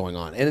fuck is going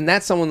on? And then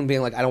that's someone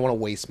being like, I don't want to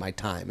waste my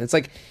time. And it's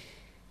like,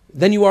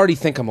 then you already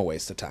think I'm a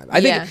waste of time.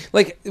 I think,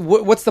 like,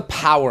 what's the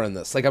power in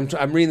this? Like, I'm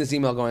reading this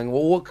email going,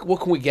 well, what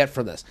can we get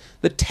from this?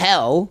 The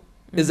tell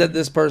is that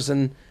this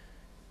person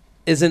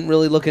isn't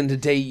really looking to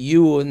date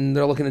you, and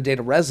they're looking to date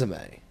a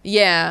resume.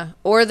 Yeah,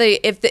 or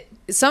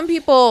some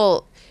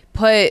people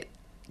put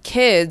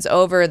kids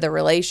over the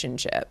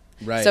relationship.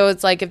 Right. So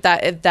it's like if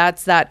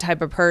that's that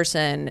type of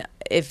person,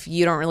 if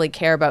you don't really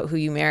care about who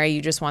you marry,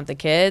 you just want the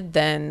kid,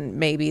 then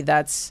maybe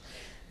that's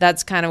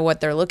kind of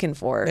what they're looking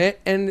for.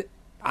 And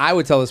I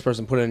would tell this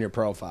person, put it in your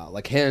profile.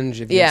 Like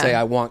Hinge, if you say,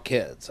 I want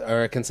kids.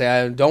 Or it can say,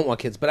 I don't want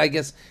kids. But I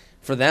guess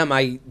for them,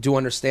 I do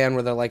understand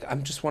where they're like, I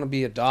just want to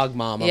be a dog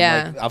mom.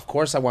 I'm like, of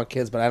course I want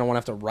kids, but I don't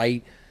want to have to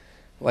write.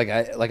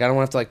 I don't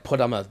want to have to put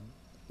I'm a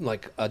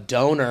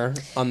donor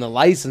on the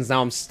license.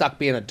 Now I'm stuck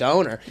being a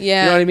donor.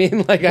 Yeah. You know what I mean?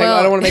 Like,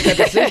 I don't want to make that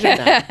decision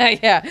now.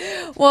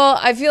 Yeah. Well,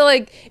 I feel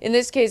like in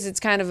this case, it's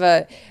kind of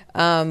a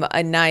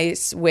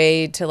nice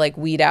way to like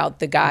weed out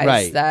the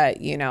guys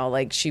that,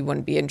 like she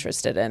wouldn't be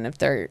interested in if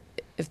they're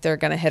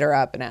going to hit her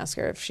up and ask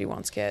her if she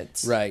wants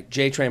kids. Right.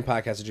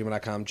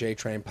 JTrainPodcast@gmail.com,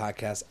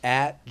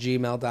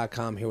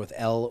 JTrainPodcast@gmail.com, here with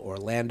L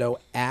Orlando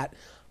 @_L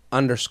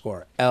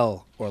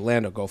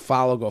Orlando. Go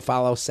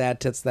follow. Sad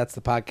Tits, that's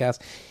the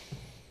podcast.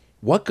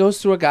 What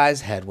goes through a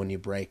guy's head when you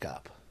break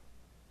up?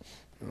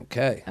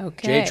 Okay.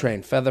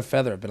 J-Train,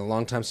 Feather. I've been a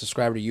long-time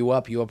subscriber to You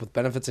Up with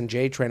Benefits, and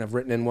J-Train I've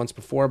written in once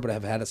before, but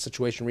I've had a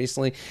situation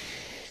recently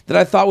that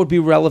I thought would be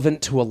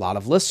relevant to a lot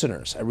of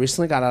listeners. I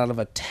recently got out of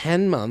a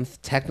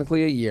 10-month,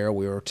 technically a year,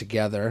 we were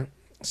together,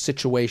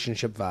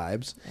 situationship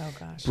vibes. Oh,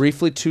 gosh.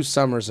 Briefly 2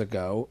 summers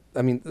ago,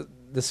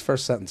 this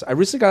first sentence. I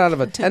recently got out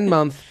of a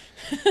 10-month,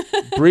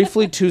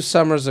 briefly 2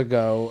 summers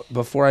ago,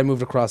 before I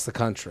moved across the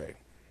country.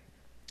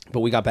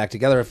 But we got back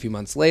together a few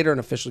months later and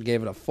officially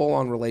gave it a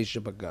full-on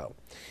relationship a go.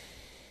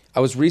 I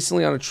was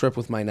recently on a trip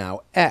with my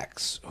now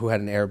ex, who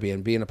had an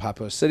Airbnb in a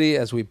popular city,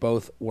 as we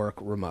both work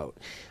remote.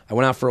 I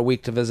went out for a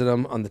week to visit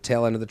him. On the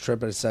tail end of the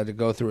trip, I decided to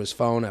go through his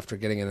phone after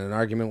getting in an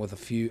argument with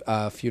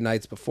a few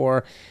nights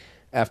before,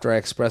 after I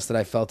expressed that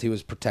I felt he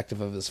was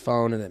protective of his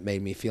phone, and it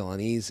made me feel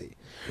uneasy.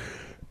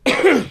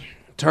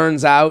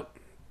 Turns out,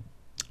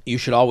 you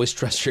should always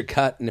trust your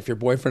gut, and if your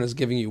boyfriend is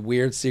giving you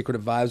weird,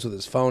 secretive vibes with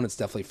his phone, it's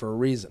definitely for a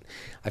reason.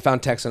 I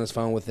found texts on his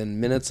phone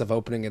within minutes of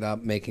opening it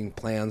up, making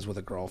plans with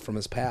a girl from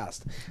his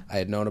past. I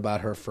had known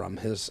about her from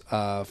his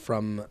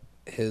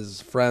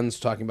friends,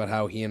 talking about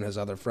how he and his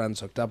other friends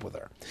hooked up with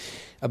her,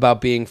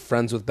 about being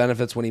friends with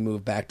benefits when he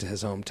moved back to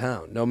his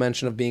hometown. No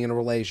mention of being in a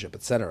relationship,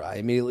 etc. I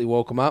immediately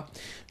woke him up,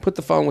 put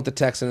the phone with the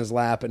text in his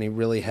lap, and he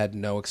really had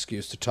no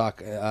excuse to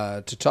talk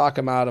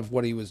him out of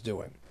what he was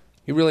doing.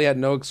 He really had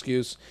no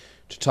excuse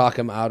to talk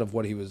him out of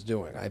what he was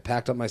doing. I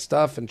packed up my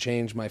stuff and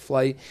changed my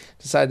flight,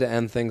 decided to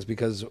end things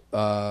because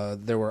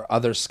there were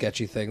other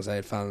sketchy things I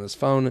had found on his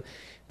phone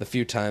the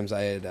few times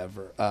I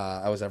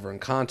was ever in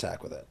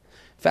contact with it.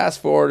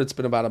 Fast forward, it's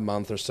been about a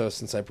month or so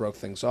since I broke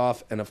things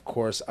off, and of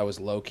course I was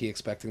low-key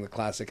expecting the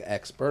classic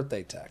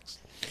ex-birthday text.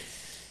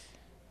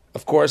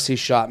 Of course, he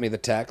shot me the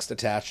text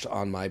attached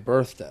on my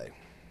birthday.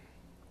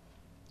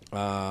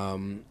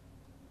 I'll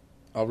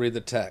read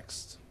the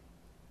text.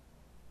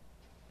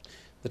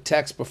 The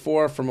text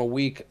before, from a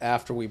week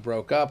after we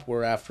broke up,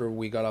 were after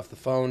we got off the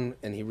phone,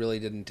 and he really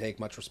didn't take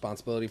much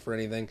responsibility for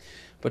anything,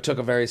 but took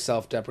a very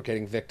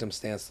self-deprecating victim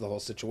stance to the whole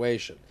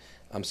situation.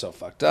 I'm so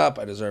fucked up.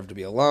 I deserve to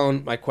be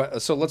alone.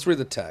 So let's read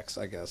the text,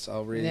 I guess.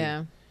 I'll read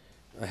it.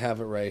 I have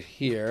it right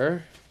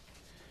here.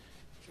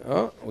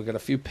 Oh, we got a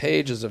few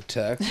pages of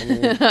text.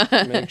 Let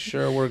me make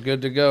sure we're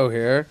good to go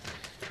here.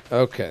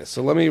 Okay,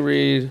 so let me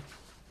read.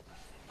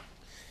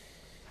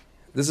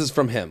 This is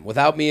from him.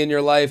 Without me in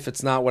your life,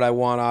 it's not what I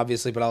want,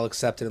 obviously, but I'll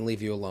accept it and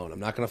leave you alone. I'm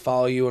not going to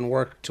follow you and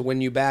work to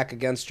win you back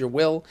against your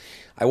will.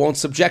 I won't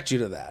subject you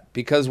to that,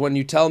 because when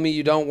you tell me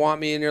you don't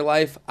want me in your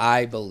life,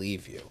 I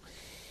believe you.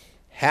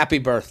 Happy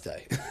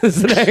birthday.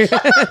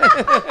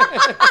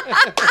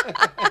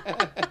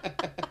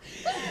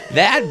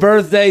 That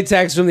birthday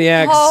text from the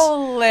ex.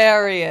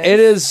 Hilarious.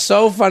 It is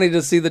so funny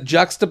to see the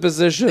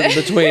juxtaposition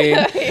between,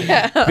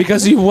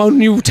 because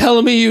when you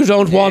tell me you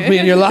don't want me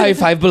in your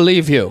life, I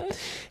believe you.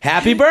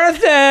 Happy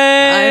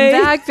birthday!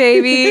 I'm back,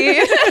 baby.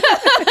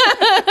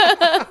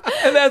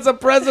 And that's a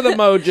present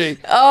emoji.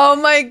 Oh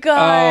my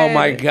god. Oh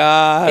my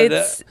god.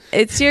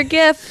 It's your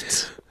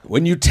gift.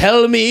 When you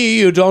tell me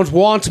you don't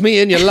want me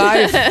in your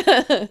life,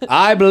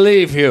 I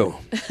believe you.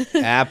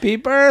 Happy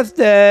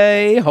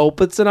birthday.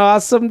 Hope it's an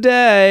awesome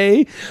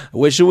day. I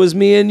wish it was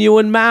me and you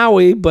in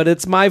Maui, but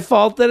it's my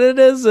fault that it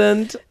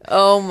isn't.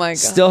 Oh my god.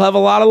 Still have a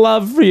lot of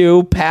love for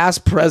you,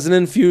 past, present,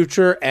 and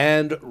future,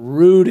 and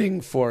rooting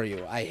for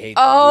you. I hate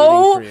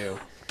rooting for you.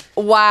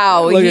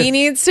 Wow, Look he at-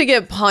 needs to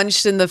get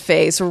punched in the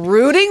face.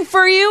 Rooting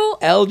for you?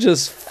 Elle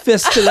just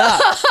fisted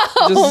up,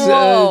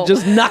 Whoa.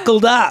 just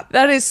knuckled up.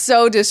 That is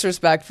so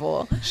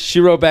disrespectful. She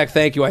wrote back,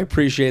 "Thank you, I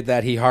appreciate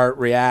that." He heart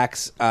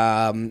reacts.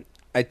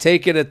 I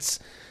take it it's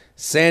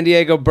San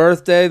Diego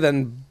birthday,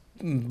 then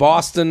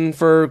Boston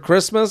for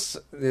Christmas.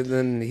 And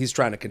then he's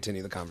trying to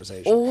continue the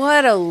conversation.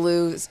 What a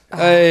lose.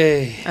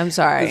 Hey, I'm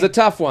sorry. it's a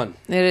tough one.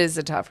 It is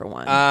a tougher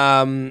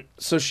one.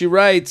 So she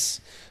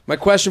writes, my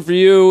question for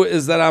you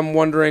is that I'm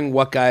wondering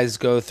what guys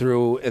go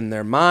through in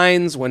their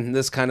minds when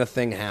this kind of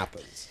thing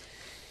happens.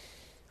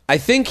 I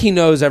think he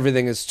knows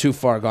everything is too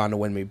far gone to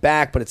win me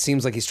back, but it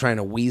seems like he's trying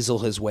to weasel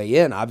his way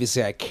in.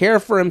 Obviously, I care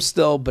for him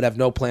still, but have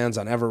no plans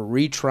on ever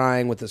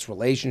retrying with this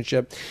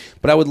relationship.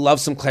 But I would love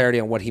some clarity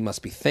on what he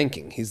must be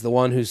thinking. He's the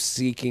one who's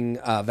seeking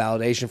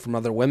validation from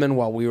other women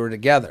while we were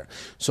together.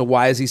 So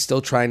why is he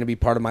still trying to be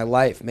part of my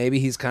life? Maybe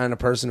he's kind of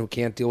person who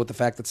can't deal with the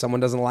fact that someone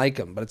doesn't like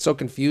him, but it's so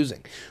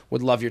confusing.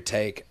 Would love your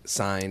take.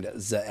 Signed,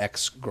 the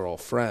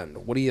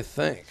ex-girlfriend. What do you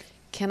think?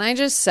 Can I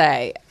just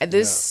say,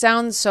 this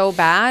sounds so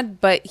bad,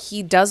 but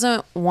he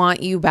doesn't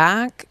want you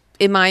back,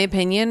 in my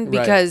opinion,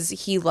 because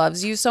he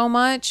loves you so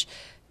much.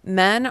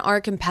 Men are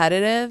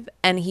competitive,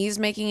 and he's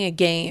making a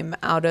game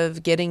out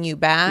of getting you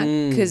back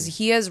because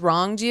he has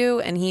wronged you,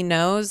 and he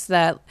knows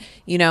that,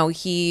 you know,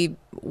 he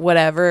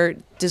whatever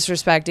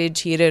disrespected,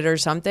 cheated or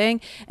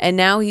something, and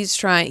now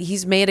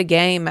he's made a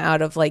game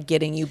out of like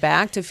getting you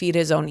back to feed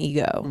his own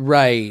ego.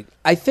 Right.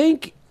 I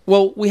think,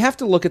 well, we have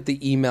to look at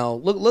the email.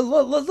 Let's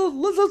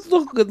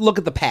look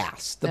at the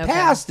past. The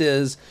past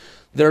is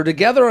they're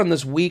together on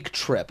this week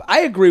trip. I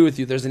agree with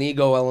you. There's an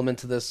ego element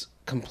to this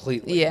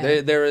completely.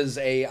 Yeah. There is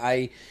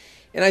and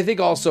I think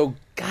also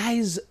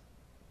guys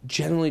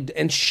generally,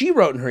 and she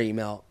wrote in her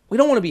email, we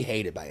don't want to be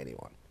hated by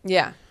anyone.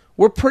 Yeah.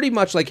 We're pretty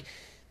much like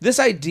this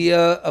idea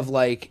of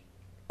like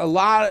a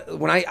lot,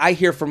 when I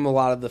hear from a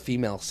lot of the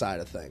female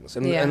side of things,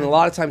 and a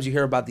lot of times you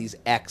hear about these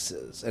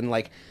exes and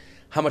like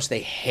how much they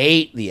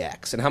hate the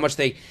ex and how much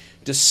they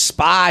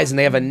despise, and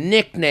they have a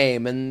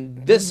nickname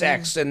and this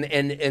ex and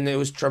it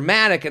was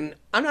traumatic, and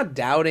I'm not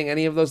doubting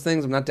any of those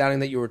things. I'm not doubting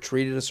that you were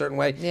treated a certain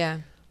way. Yeah.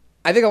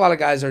 I think a lot of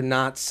guys are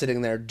not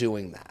sitting there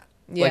doing that.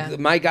 Yeah. Like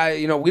my guy,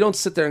 you know, we don't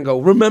sit there and go,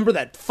 remember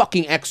that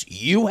fucking ex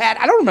you had?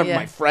 I don't remember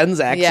my friend's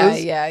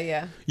exes.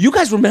 Yeah. You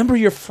guys remember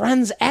your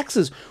friends'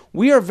 exes.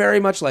 We are very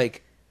much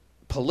like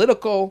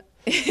political.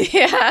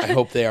 Yeah. I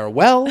hope they are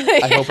well.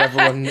 I hope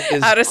everyone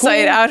is out of cool.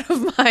 sight, out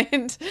of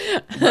mind.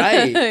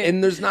 Right.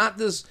 And there's not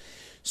this.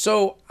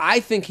 So I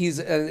think it's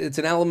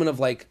an element of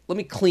like, let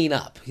me clean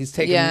up. He's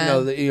taking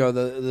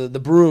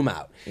the broom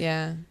out.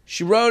 Yeah.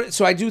 She wrote.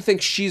 So I do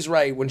think she's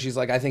right when she's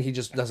like, I think he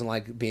just doesn't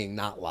like being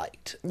not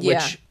liked. Yeah.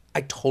 Which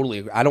I totally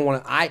agree. I don't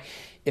want to.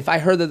 If I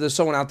heard that there's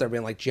someone out there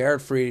being like,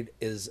 Jared Freed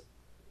is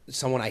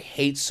someone I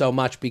hate so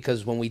much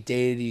because when we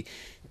dated,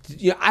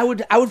 I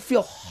would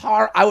feel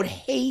hard. I would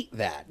hate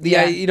that.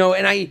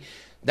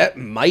 That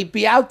might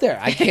be out there.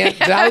 I can't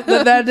doubt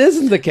that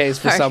isn't the case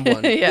for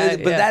someone.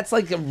 But that's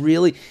like a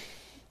really,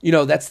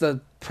 that's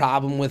the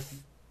problem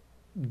with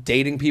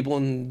dating people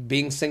and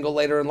being single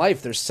later in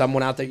life. There's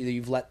someone out there that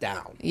you've let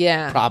down.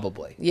 Yeah.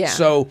 Probably. Yeah.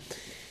 So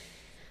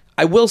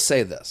I will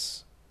say this.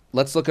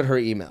 Let's look at her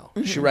email.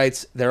 Mm-hmm. She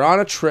writes, they're on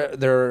a trip.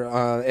 They're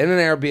in an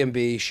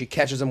Airbnb. She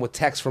catches him with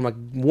text from a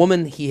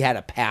woman he had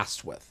a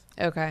past with.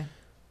 Okay.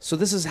 So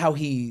this is how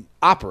he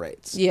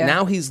operates. Yeah.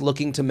 Now he's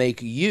looking to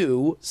make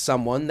you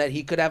someone that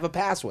he could have a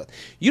past with.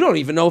 You don't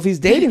even know if he's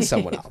dating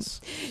someone else.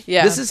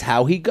 Yeah. This is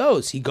how he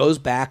goes. He goes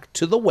back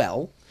to the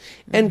well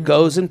and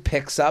goes and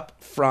picks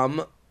up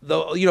from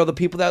the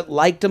people that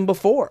liked him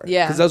before.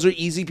 Yeah. Because those are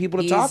easy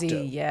people to talk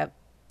to. Yep.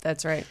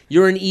 That's right.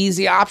 You're an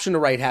easy option to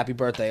write happy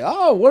birthday.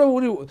 Oh,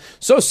 what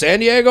so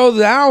San Diego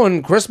now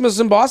and Christmas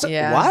in Boston?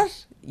 Yeah.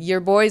 What? Your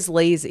boy's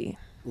lazy.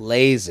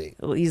 Lazy.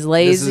 He's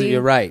lazy.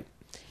 You're right.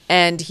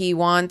 And he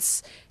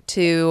wants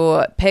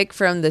to pick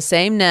from the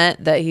same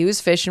net that he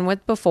was fishing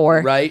with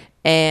before. Right.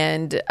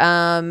 And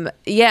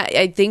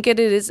I think it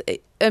is.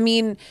 I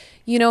mean,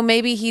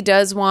 maybe he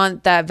does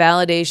want that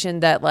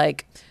validation that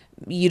like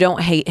you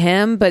don't hate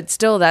him, but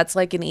still that's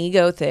like an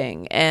ego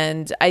thing.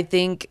 And I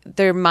think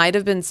there might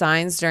have been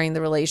signs during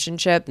the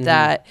relationship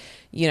that,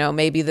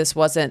 maybe this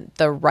wasn't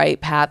the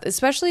right path,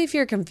 especially if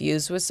you're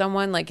confused with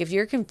someone. Like if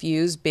you're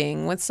confused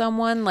being with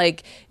someone,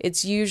 like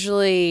it's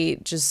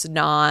usually just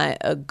not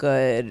a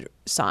good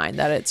sign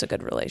that it's a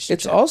good relationship.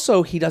 It's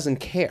also he doesn't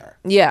care.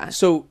 Yeah.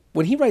 So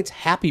when he writes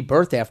happy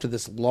birthday after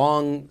this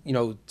long,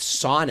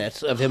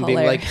 sonnet of him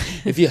being like,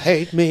 if you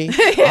hate me,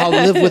 I'll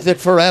live with it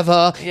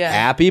forever. Yeah.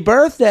 Happy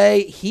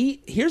birthday.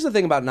 Here's the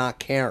thing about not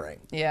caring.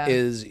 Yeah.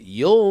 Is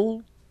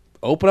you'll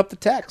open up the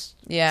text.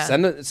 Yeah.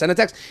 Send a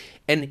text.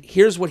 And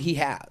here's what he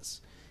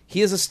has.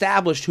 He has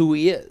established who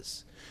he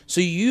is.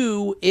 So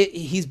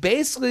he's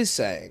basically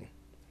saying,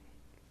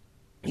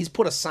 he's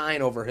put a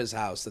sign over his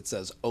house that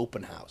says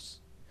open house.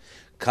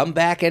 Come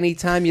back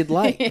anytime you'd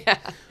like. Yeah.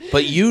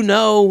 But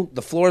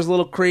the floor's a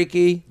little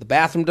creaky, the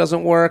bathroom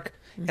doesn't work.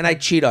 and I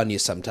cheat on you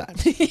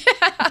sometimes. So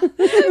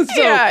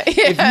Yeah.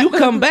 if you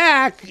come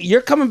back,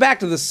 you're coming back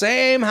to the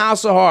same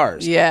house of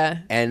horrors. Yeah.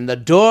 And the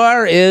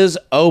door is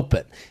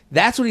open.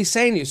 That's what he's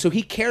saying to you. So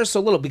he cares so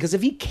little, because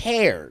if he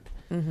cared,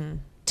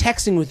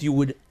 texting with you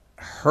would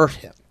hurt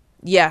him.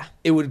 Yeah.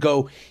 He would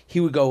go,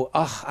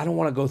 ugh, I don't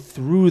want to go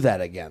through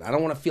that again. I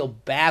don't want to feel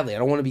badly. I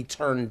don't want to be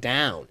turned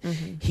down.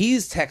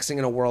 He's texting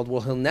in a world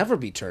where he'll never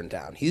be turned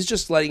down. He's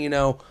just letting you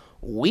know,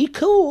 we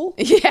cool.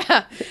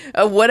 Yeah.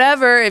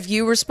 Whatever. If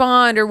you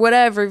respond or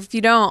whatever, if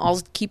you don't,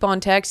 I'll keep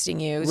on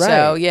texting you. Right.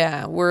 So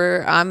yeah,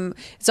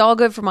 it's all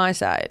good for my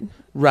side.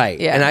 Right.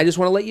 Yeah. And I just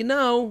want to let you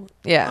know,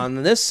 Yeah.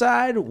 on this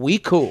side, we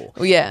cool.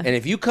 Yeah. And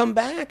if you come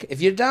back,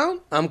 if you're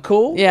down, I'm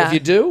cool. Yeah. If you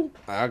do,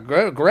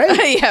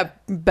 great. Yeah.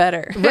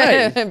 Better.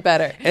 Right.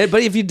 Better.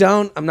 But if you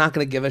don't, I'm not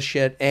going to give a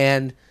shit.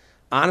 And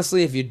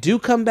honestly, if you do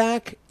come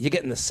back, you're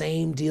getting the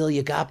same deal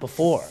you got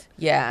before.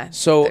 Yeah.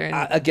 So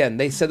again,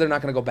 they said they're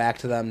not going to go back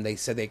to them. They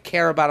said they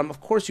care about them.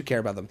 Of course you care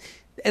about them.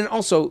 And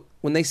also,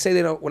 when I say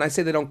they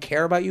don't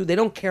care about you, they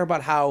don't care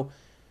about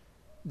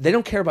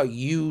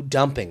you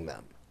dumping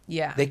them.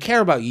 Yeah. They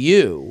care about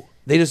you.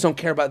 They just don't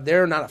care about,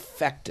 they're not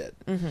affected.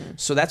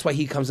 So that's why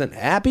he comes in,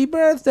 happy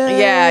birthday.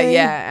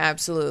 Yeah,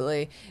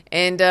 absolutely.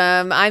 And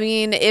I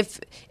mean,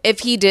 if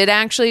he did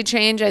actually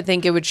change, I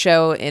think it would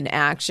show in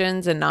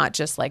actions and not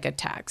just like a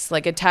text.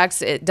 Like a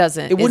text, it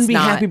wouldn't be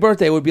happy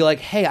birthday. It would be like,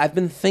 hey, I've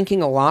been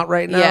thinking a lot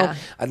right now. Yeah.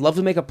 I'd love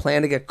to make a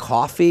plan to get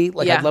coffee.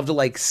 Like, Yeah. I'd love to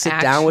like sit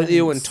down with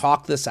you and Actions.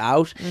 talk this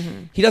out.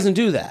 He doesn't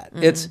do that.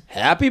 It's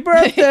happy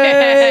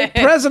birthday,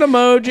 present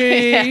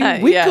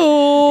emoji. We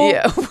cool.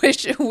 Yeah,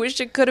 wish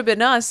it could have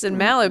been us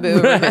in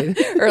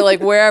Malibu or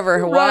like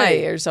wherever,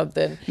 Hawaii Right. or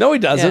something. No, he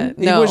doesn't.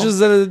 Yeah, no. He wishes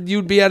that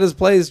you'd be at his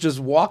place just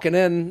walking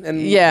in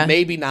and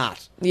maybe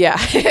not. Yeah.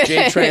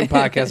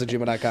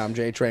 JTrainPodcast@gmail.com.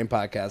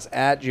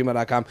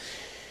 JTrainPodcast@gmail.com.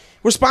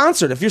 We're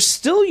sponsored. If you're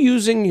still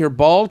using your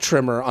ball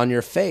trimmer on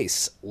your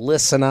face,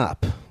 listen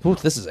up. Ooh,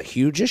 this is a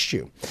huge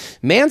issue.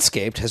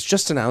 Manscaped has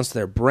just announced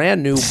their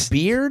brand new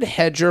Beard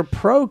Hedger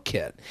Pro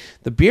Kit.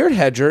 The Beard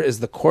Hedger is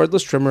the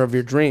cordless trimmer of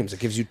your dreams.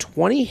 It gives you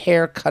 20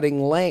 hair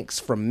cutting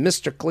lengths from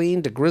Mr.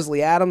 Clean to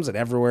Grizzly Adams and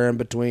everywhere in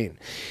between.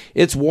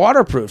 It's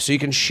waterproof, so you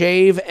can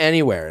shave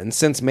anywhere. And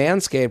since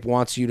Manscaped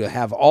wants you to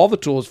have all the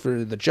tools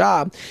for the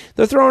job,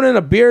 they're throwing in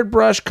a beard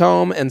brush,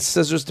 comb, and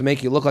scissors to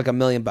make you look like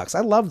 $1,000,000. I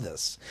love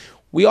this.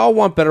 We all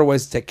want better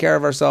ways to take care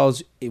of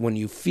ourselves. When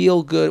you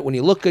feel good, when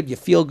you look good, you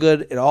feel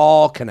good. It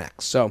all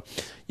connects. So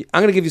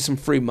I'm going to give you some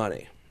free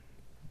money.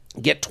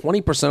 Get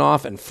 20%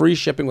 off and free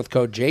shipping with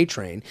code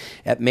JTRAIN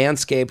at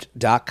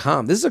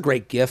manscaped.com. This is a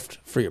great gift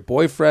for your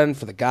boyfriend,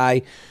 for the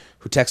guy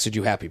who texted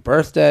you happy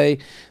birthday.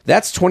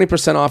 That's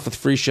 20% off with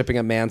free shipping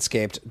at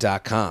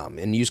manscaped.com.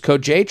 And use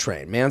code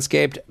JTRAIN.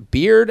 Manscaped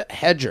Beard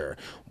Hedger.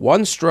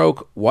 1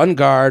 stroke, 1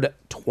 guard,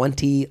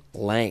 20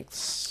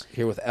 lengths.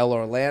 Here with L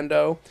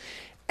Orlando.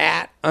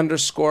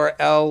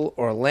 @_L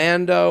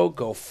Orlando.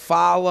 Go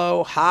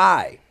follow.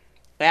 Hi.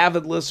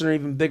 Avid listener,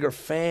 even bigger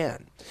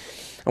fan.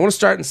 I want to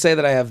start and say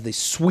that I have the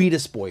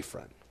sweetest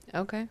boyfriend.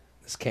 Okay.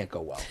 This can't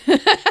go well.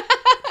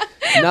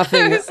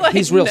 Nothing. Like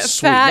he's real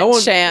fat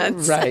sweet.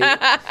 chance. Right.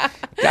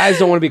 Guys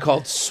don't want to be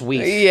called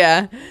sweet.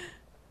 Yeah.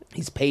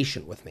 He's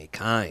patient with me,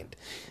 kind.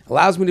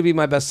 Allows me to be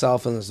my best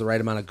self and is the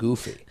right amount of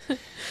goofy.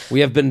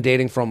 We have been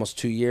dating for almost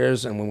 2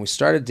 years, and when we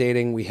started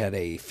dating, we had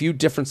a few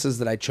differences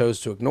that I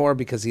chose to ignore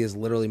because he is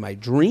literally my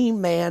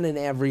dream man in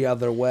every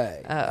other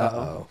way.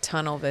 Uh-oh.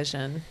 Tunnel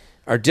vision.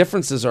 Our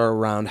differences are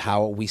around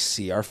how we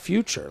see our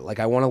future. Like,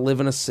 I want to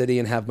live in a city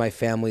and have my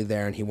family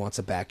there, and he wants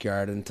a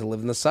backyard and to live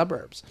in the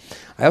suburbs.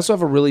 I also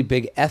have a really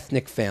big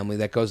ethnic family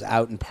that goes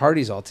out and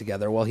parties all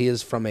together, while he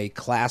is from a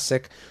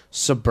classic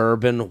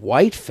suburban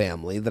white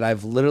family that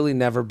I've literally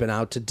never been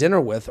out to dinner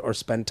with or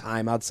spend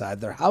time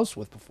outside their house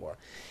with before.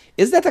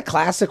 Is that the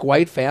classic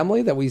white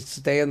family that we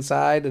stay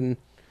inside and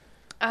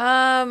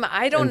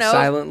I don't know.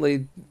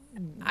 silently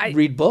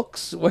read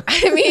books?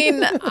 I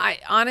mean, I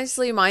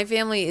honestly, my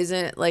family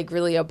isn't like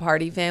really a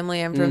party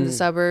family. I'm from the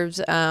suburbs.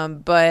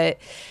 But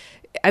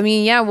I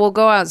mean, yeah, we'll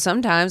go out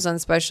sometimes on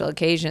special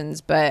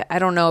occasions, but I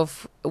don't know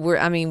if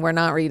we're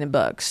not reading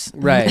books.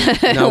 Right.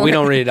 No, we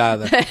don't read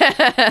either.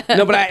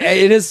 No, but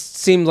it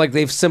seemed like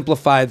they've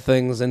simplified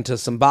things into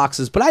some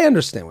boxes, but I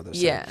understand what they're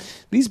saying. Yeah.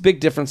 These big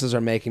differences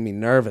are making me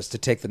nervous to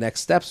take the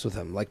next steps with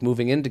him, like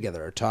moving in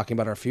together or talking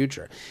about our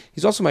future.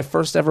 He's also my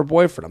first ever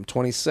boyfriend. I'm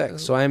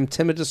 26, so I am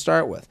timid to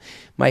start with.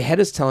 My head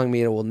is telling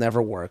me it will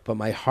never work, but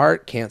my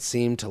heart can't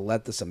seem to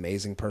let this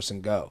amazing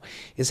person go.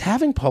 Is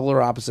having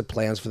polar opposite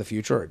plans for the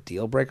future a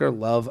deal breaker?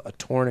 Love a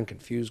torn and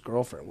confused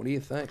girlfriend. What do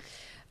you think?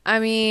 I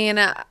mean,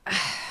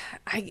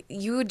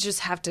 you would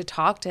just have to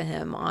talk to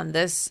him on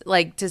this,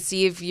 like to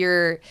see if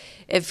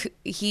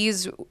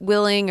he's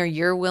willing or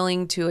you're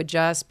willing to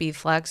adjust, be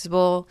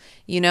flexible.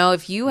 You know,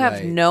 if you have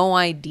Right. no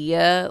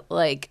idea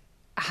like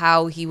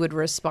how he would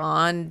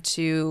respond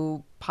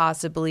to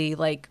possibly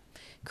like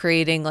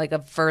creating like a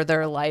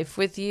further life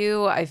with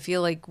you, I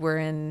feel like we're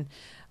in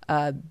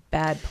a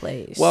bad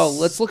place. Well,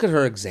 let's look at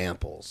her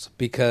examples,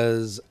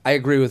 because I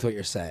agree with what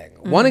you're saying.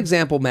 One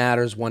example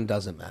matters, one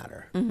doesn't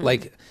matter.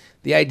 Like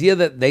the idea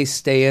that they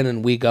stay in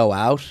and we go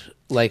out,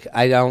 like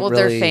I don't really...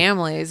 Well, they're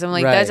families. I'm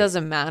like, Right. that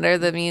doesn't matter.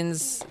 That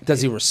means...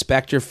 Does he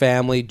respect your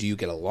family? Do you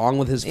get along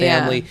with his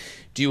family? Yeah.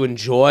 Do you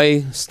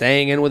enjoy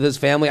staying in with his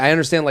family? I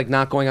understand, like,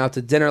 not going out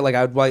to dinner. Like,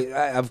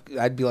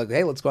 I'd be like,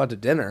 hey, let's go out to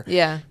dinner.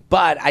 Yeah.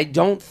 But I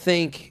don't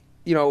think,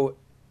 you know,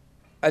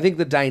 I think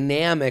the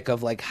dynamic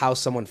of, like, how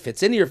someone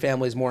fits into your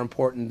family is more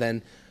important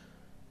than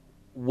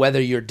whether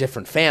you're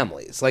different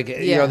families. Like,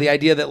 you know, the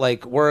idea that,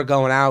 like, we're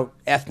going out,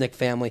 ethnic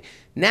family.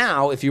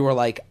 Now, if you were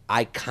like,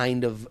 I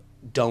kind of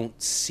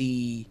don't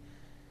see...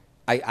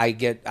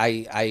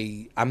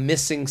 I'm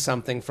missing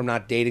something from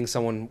not dating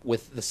someone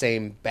with the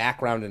same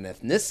background and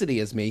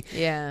ethnicity as me.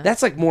 Yeah.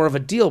 That's like more of a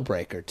deal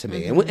breaker to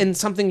me, and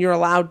something you're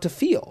allowed to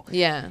feel.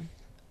 Yeah.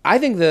 I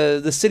think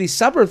the city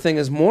suburb thing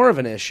is more of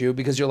an issue,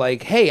 because you're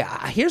like, hey,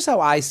 here's how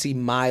I see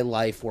my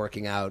life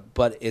working out,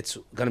 but it's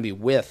going to be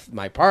with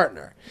my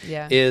partner.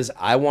 Yeah. Is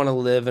I want to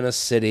live in a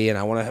city and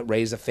I want to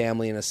raise a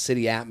family in a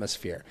city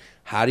atmosphere.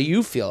 How do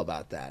you feel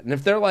about that? And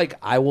if they're like,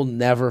 I will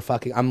never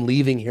I'm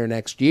leaving here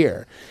next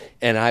year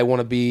and I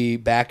want to be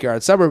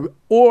backyard suburb,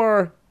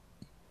 or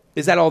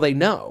is that all they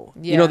know?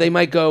 Yeah. You know, they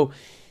might go,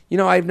 you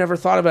know, I've never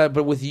thought about it,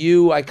 but with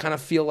you, I kind of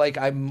feel like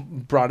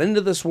I'm brought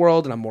into this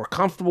world and I'm more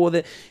comfortable with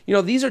it. You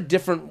know, these are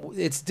different.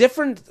 It's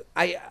different.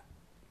 I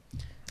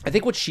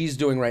think what she's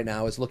doing right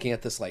now is looking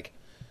at this like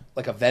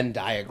a Venn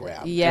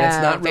diagram. Yeah. And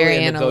it's not really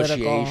very a analytical.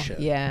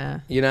 negotiation.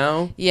 Yeah. You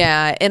know?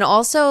 Yeah. And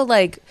also,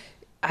 like,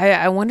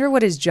 I wonder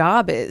what his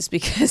job is,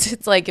 because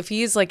it's like if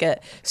he's like a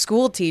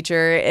school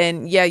teacher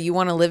and you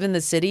want to live in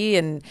the city,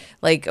 and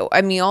like,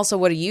 I mean, also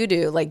what do you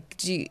do?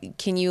 Like,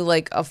 can you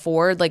like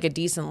afford like a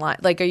decent life?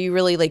 Like, are you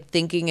really like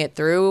thinking it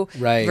through,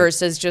 right?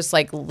 Versus just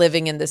like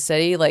living in the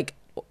city? Like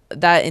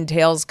that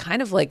entails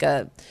kind of like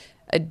a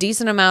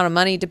decent amount of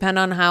money, depend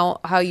on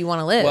how you want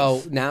to live.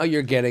 Well, now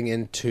you're getting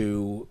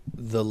into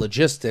the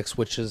logistics,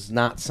 which is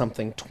not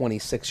something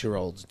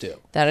 26-year-olds do.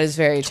 That is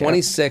very true.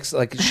 26,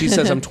 like she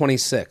says, I'm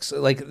 26.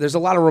 Like there's a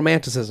lot of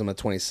romanticism at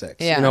 26.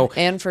 Yeah, you know,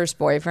 and first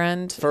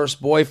boyfriend.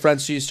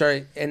 So you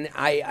start, and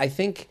I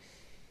think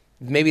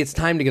maybe it's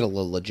time to get a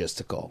little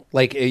logistical.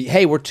 Like,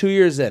 hey, we're 2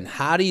 years in.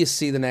 How do you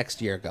see the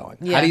next year going?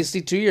 Yeah. How do you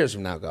see 2 years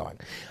from now going?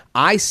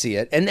 I see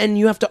it, and then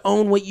you have to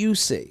own what you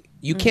see.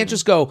 You can't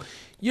just go,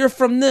 you're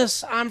from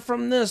this, I'm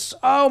from this.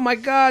 Oh my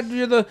God,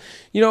 you're the,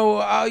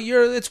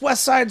 it's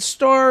West Side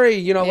Story.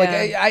 You know, like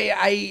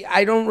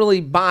I don't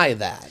really buy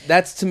that.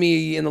 That's to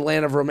me in the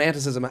land of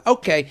romanticism.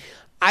 Okay,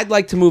 I'd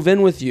like to move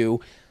in with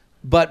you,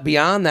 but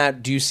beyond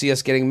that, do you see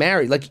us getting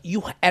married? Like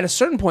you, at a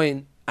certain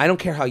point, I don't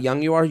care how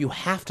young you are, you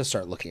have to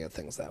start looking at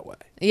things that way.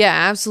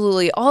 Yeah,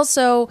 absolutely.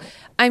 Also,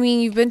 I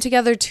mean, you've been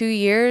together 2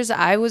 years.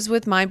 I was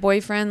with my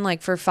boyfriend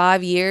like for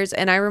 5 years.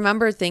 And I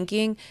remember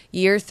thinking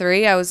year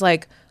 3, I was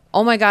like,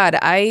 oh my God,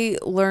 I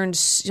learned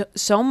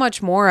so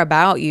much more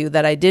about you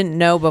that I didn't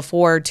know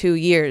before 2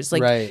 years.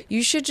 Like right.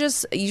 you should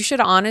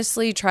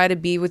honestly try to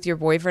be with your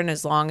boyfriend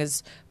as long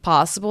as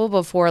possible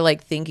before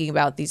like thinking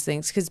about these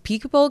things. Because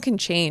people can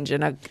change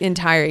in an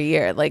entire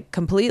year, like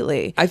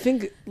completely. I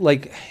think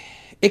like...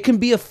 it can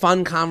be a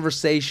fun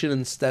conversation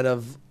instead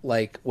of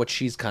like what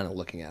she's kind of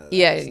looking at it.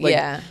 Yeah, like,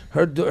 yeah.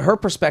 Her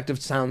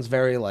perspective sounds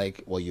very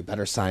like, well, you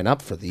better sign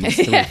up for these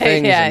 3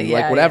 things and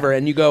like whatever. Yeah.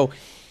 And you go,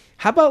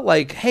 how about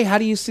like, hey, how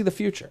do you see the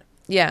future?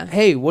 Yeah.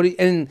 Hey,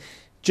 and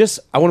just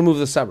I want to move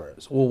to the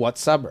suburbs. Well, what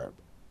suburb?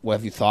 Well,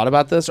 have you thought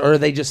about this? Or are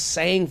they just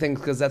saying things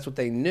because that's what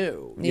they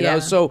knew? You know.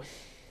 So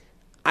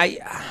I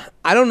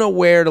don't know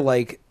where to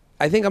like.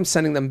 I think I'm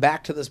sending them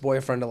back to this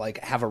boyfriend to like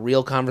have a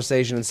real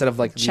conversation instead of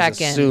like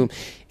check assume.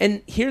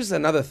 And here's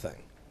another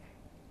thing,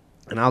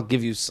 and I'll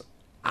give you.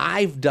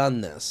 I've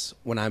done this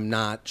when I'm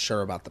not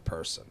sure about the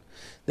person.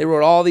 They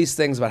wrote all these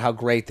things about how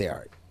great they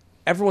are.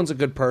 Everyone's a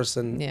good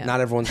person. Yeah.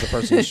 Not everyone's the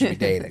person you should be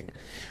dating,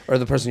 or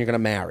the person you're going to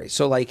marry.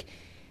 So like,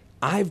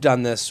 I've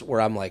done this where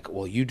I'm like,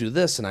 well, you do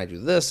this and I do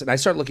this. And I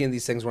start looking at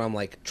these things where I'm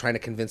like trying to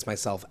convince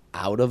myself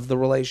out of the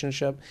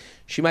relationship.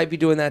 She might be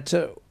doing that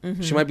too.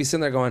 Mm-hmm. She might be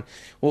sitting there going,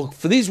 well,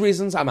 for these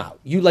reasons, I'm out.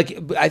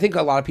 I think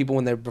a lot of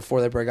people before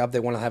they break up,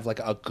 they want to have like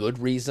a good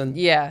reason.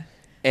 Yeah.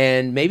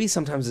 And maybe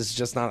sometimes it's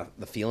just not,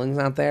 the feeling's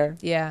not there.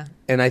 Yeah.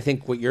 And I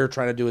think what you're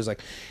trying to do is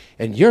like,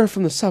 and you're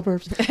from the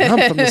suburbs, and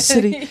I'm from the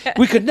city. Yeah.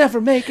 We could never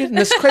make it in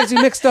this crazy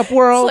mixed up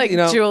world. It's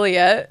like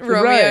Juliet,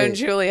 Romeo and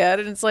Juliet.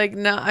 And it's like,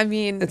 no, I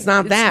mean. It's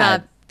not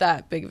that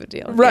big of a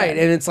deal. Right.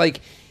 Yeah. And it's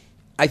like,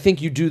 I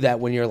think you do that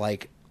when you're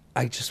like,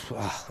 I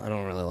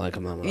don't really like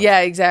him that much. Yeah,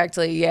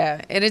 exactly.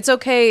 Yeah. And it's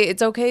okay.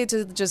 It's okay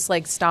to just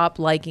like stop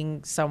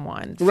liking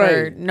someone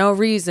for no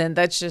reason.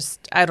 That's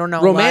just, I don't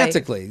know.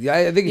 Romantically.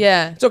 Why. I think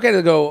it's okay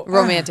to go,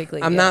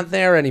 romantically. I'm not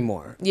there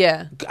anymore.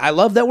 Yeah. I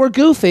love that we're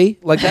goofy.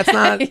 Like that's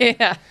not.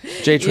 Yeah.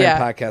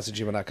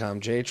 JTrainPodcast@gmail.com.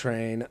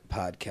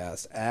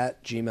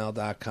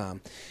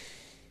 JTrainPodcast@gmail.com.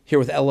 Here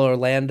with Ella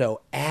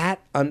Orlando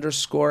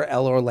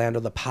 @_Ella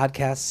Orlando, the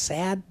podcast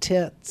Sad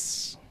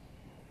Tits.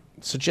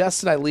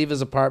 Suggested I leave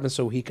his apartment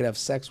so he could have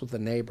sex with the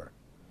neighbor.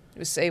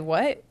 Say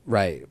what?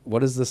 Right.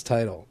 What is this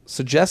title?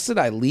 Suggested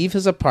I leave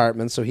his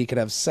apartment so he could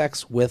have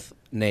sex with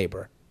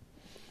neighbor.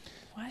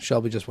 What?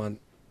 Shelby just went,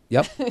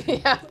 yep.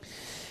 Yeah.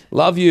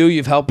 Love you.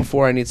 You've helped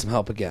before. I need some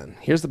help again.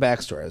 Here's the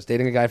backstory. I was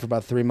dating a guy for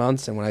about 3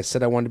 months, and when I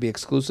said I wanted to be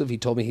exclusive, he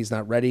told me he's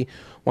not ready,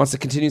 wants to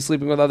continue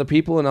sleeping with other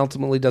people, and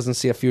ultimately doesn't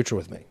see a future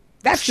with me.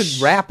 That should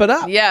wrap it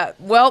up. Yeah.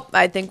 Well,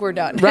 I think we're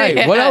done. Right.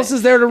 Yeah. What else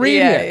is there to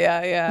read here?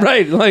 Yeah.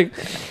 Right. Like,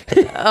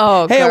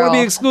 oh, hey, girl. I want to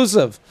be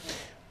exclusive.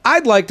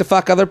 I'd like to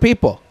fuck other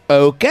people.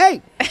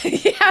 Okay.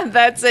 Yeah,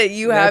 that's it.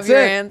 You have your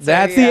answer.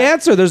 That's the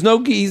answer. There's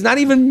no. He's not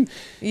even.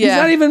 He's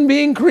not even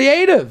being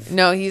creative.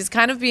 No, he's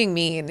kind of being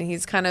mean.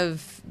 He's kind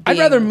of. I'd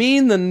rather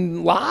mean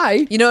than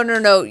lie.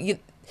 No.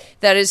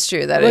 That is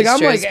true. That is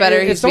true. It's better.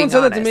 If someone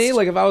said that to me,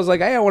 like if I was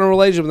like, "Hey, I want a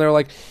relationship," and they're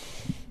like,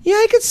 "Yeah,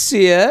 I could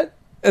see it,"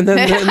 and then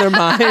in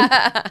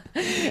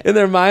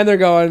their mind, they're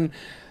going,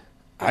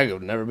 I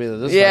could never be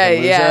this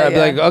fucking loser. I'd be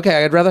like,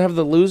 okay, I'd rather have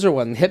the loser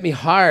one. Hit me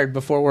hard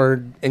before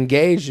we're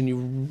engaged and you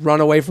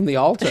run away from the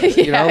altar.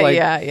 You know? Like,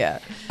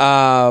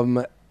 I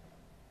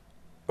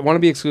want to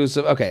be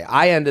exclusive. Okay,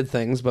 I ended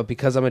things, but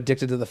because I'm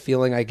addicted to the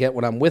feeling I get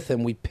when I'm with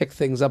him, we pick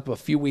things up a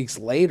few weeks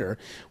later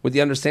with the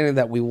understanding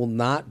that we will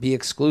not be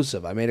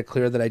exclusive. I made it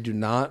clear that I do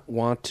not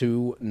want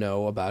to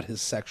know about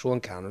his sexual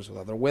encounters with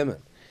other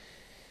women.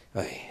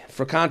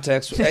 For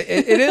context,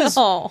 it is...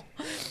 Oh.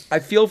 I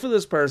feel for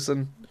this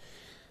person...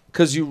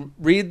 Because you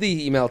read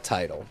the email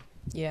title.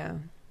 Yeah.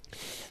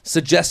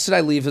 Suggested I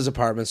leave his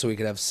apartment so he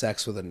could have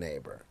sex with a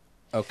neighbor.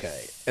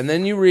 Okay. And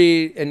then you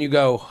read and you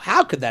go,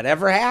 how could that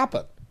ever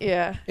happen?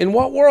 Yeah. In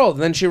what world?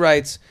 And then she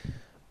writes,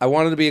 I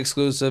wanted to be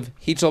exclusive.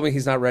 He told me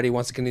he's not ready,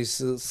 wants to continue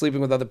sleeping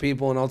with other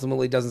people, and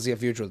ultimately doesn't see a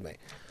future with me.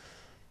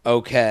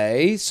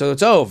 Okay. So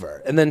it's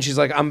over. And then she's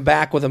like, I'm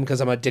back with him because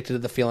I'm addicted to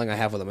the feeling I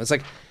have with him. It's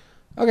like,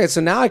 okay,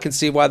 so now I can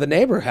see why the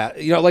neighbor had,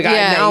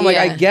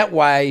 I get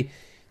why...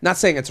 Not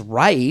saying it's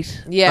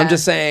right. Yeah. I'm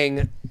just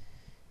saying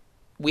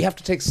we have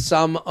to take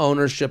some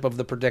ownership of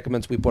the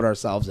predicaments we put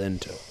ourselves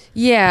into.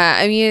 Yeah.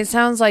 I mean, it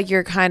sounds like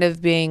you're kind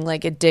of being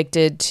like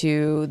addicted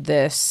to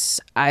this,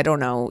 I don't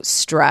know,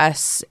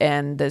 stress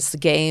and this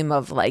game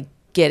of like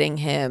getting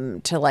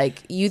him to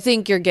like, you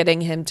think you're getting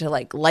him to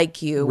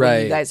like you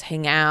when you guys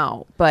hang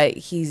out, but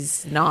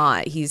he's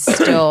not. He's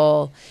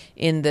still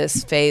in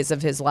this phase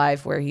of his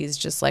life where he's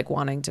just like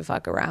wanting to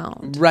fuck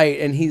around. Right.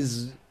 And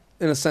he's...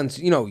 in a sense,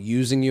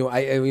 using you.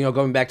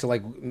 Going back to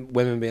like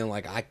women being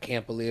like, I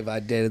can't believe I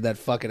dated that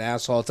fucking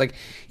asshole. It's like,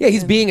 yeah,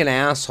 he's being an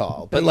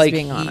asshole, but he's like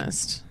being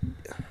honest.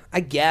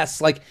 I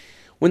guess like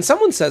when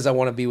someone says I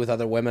want to be with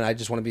other women, I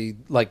just want to be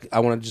like,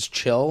 I want to just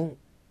chill.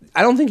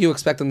 I don't think you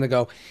expect them to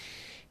go,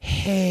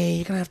 hey,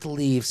 you're gonna have to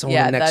leave.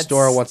 Someone next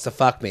door wants to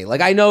fuck me.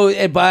 Like I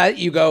know, but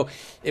you go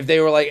if they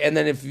were like, and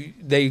then if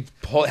they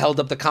held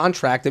up the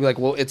contract, they'd be like,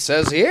 well, it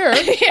says here.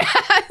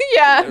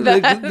 Yeah.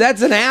 Like,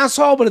 that's an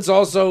asshole, but it's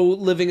also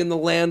living in the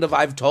land of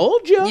I've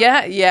told you.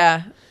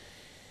 Yeah.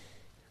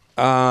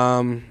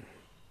 So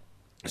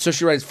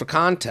she writes, for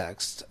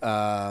context,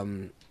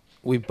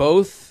 we are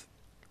both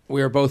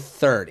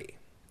 30.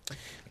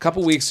 A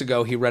couple weeks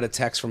ago, he read a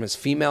text from his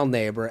female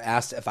neighbor,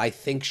 asked if I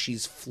think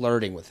she's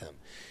flirting with him.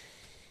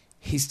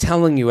 He's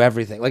telling you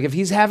everything. Like if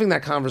he's having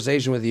that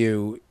conversation with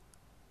you,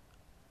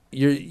 do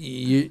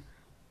you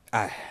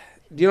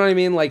know what I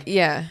mean? Like,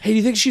 yeah. Hey, do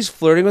you think she's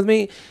flirting with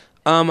me?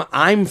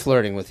 I'm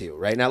flirting with you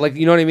right now. Like,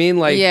 you know what I mean?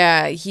 Like,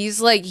 yeah,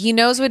 he's like, he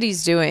knows what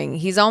he's doing.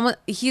 He's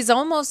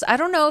almost, I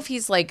don't know if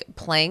he's like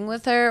playing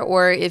with her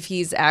or if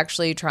he's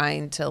actually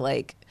trying to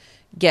like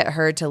get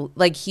her to,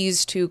 like,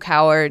 he's too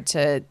coward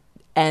to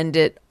end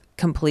it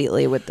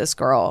completely with this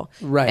girl.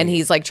 Right. And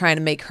he's like trying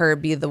to make her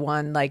be the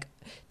one, like,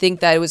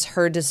 think that it was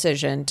her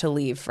decision to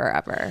leave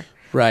forever.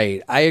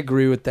 Right. I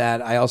agree with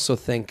that. I also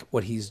think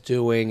what he's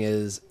doing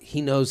is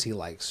he knows she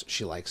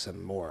likes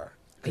him more.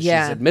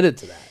 Yeah. She's admitted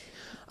to that.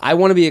 I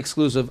want to be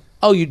exclusive.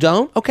 Oh, you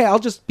don't? Okay, I'll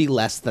just be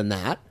less than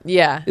that.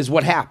 Yeah. Is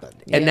what happened.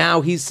 And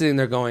now he's sitting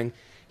there going,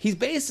 he's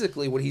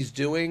basically what he's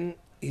doing,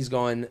 he's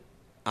going,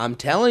 I'm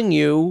telling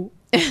you,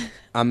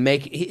 I'm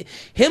making,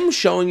 him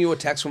showing you a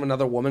text from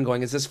another woman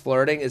going, is this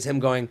flirting? Is him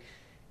going,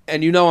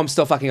 and I'm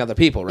still fucking other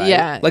people, right?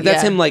 Yeah. Like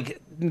that's him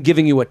like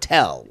giving you a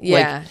tell.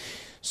 Yeah. Like,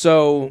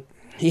 so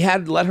he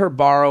had let her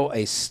borrow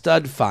a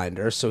stud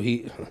finder. So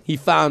he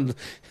found...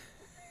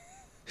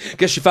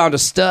 Guess she found a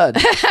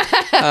stud,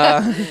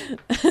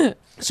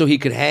 so he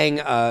could hang.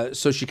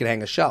 So she could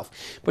hang a shelf.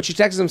 But she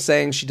texted him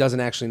saying she doesn't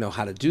actually know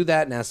how to do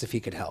that, and asked if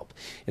he could help.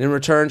 And in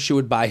return, she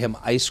would buy him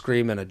ice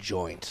cream and a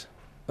joint.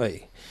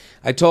 Oy.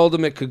 I told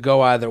him it could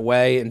go either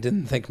way, and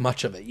didn't think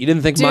much of it. You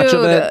didn't think much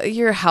of it? Dude,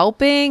 you're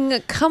helping?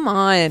 Come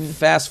on.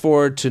 Fast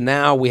forward to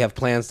now, we have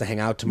plans to hang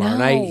out tomorrow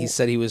night. He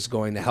said he was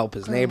going to help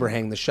his neighbor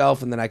hang the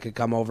shelf, and then I could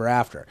come over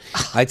after.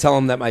 I tell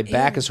him that my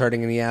back is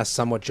hurting, and he asks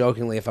somewhat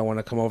jokingly if I want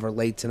to come over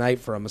late tonight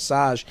for a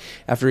massage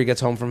after he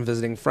gets home from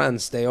visiting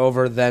friends. Stay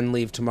over, then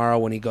leave tomorrow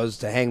when he goes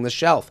to hang the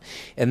shelf,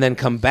 and then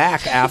come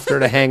back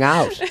after to hang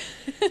out.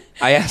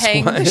 I asked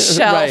hang why, the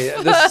shelf.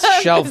 Right,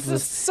 this shelf. This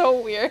is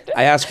so weird.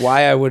 I asked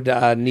why I would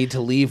need to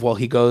leave while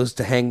he goes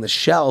to hang the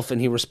shelf, and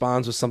he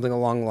responds with something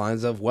along the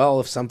lines of, well,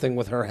 if something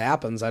with her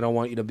happens, I don't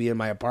want you to be in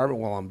my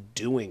apartment while I'm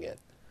doing it.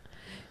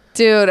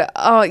 Dude,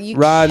 you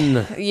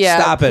Run. Yeah,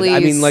 Stop please. it. I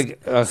mean,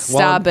 like, Stop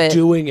while I'm it.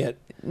 doing it.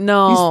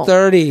 No. He's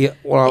 30.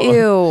 Well,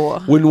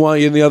 Ew. Wouldn't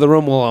want you in the other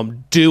room while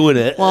I'm doing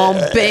it. While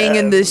I'm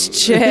banging this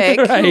chick.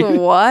 Right.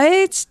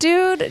 What,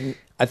 dude?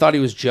 I thought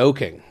he was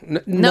joking.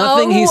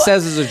 Nothing he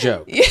says is a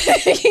joke. He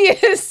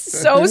is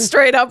so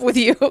straight up with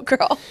you,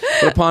 girl.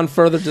 But upon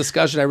further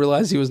discussion, I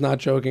realized he was not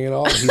joking at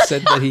all. He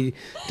said that he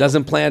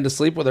doesn't plan to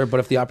sleep with her, but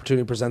if the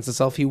opportunity presents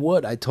itself, he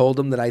would. I told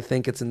him that I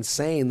think it's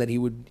insane that he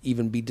would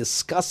even be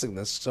discussing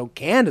this so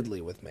candidly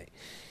with me.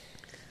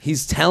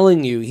 He's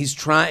telling you, he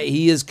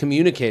is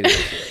communicating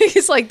with you.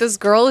 He's like, this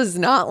girl is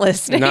not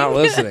listening. Not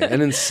listening.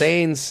 And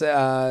insane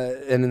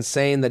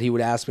that he would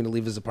ask me to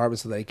leave his apartment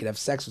so that he could have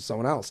sex with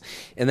someone else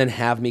and then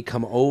have me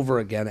come over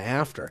again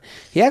after.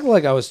 He acted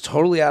like I was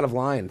totally out of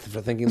line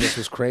for thinking this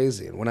was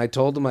crazy. And when I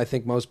told him I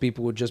think most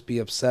people would just be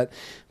upset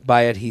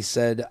by it, he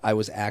said I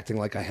was acting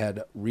like I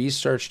had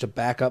research to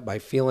back up my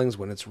feelings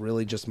when it's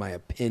really just my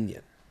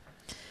opinion.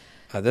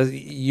 I'm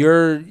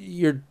going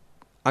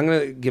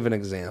to give an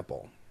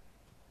example.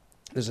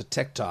 There's a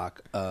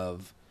TikTok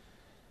of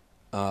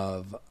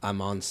I'm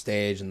on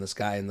stage and this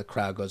guy in the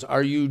crowd goes,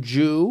 "Are you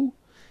Jew?"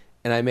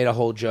 And I made a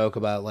whole joke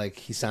about like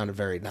he sounded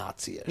very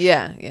Nazi-ish.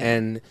 Yeah.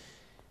 And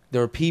there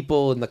were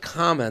people in the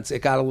comments. It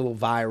got a little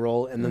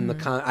viral, and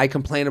then I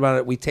complained about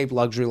it. We taped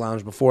Luxury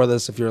Lounge before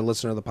this. If you're a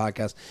listener to the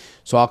podcast,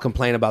 so I'll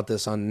complain about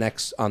this on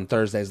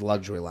Thursday's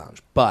Luxury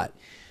Lounge. But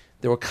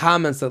there were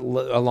comments that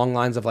along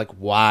lines of like,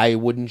 "Why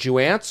wouldn't you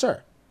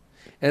answer?"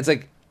 And it's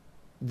like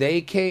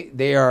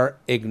they are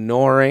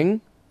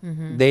ignoring.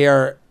 Mm-hmm. They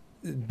are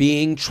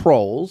being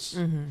trolls.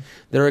 Mm-hmm.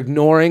 They're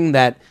ignoring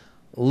that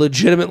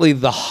legitimately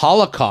the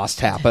Holocaust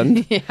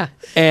happened. Yeah.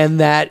 And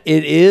that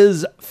it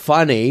is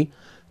funny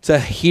to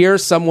hear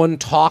someone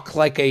talk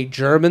like a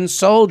German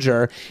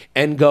soldier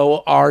and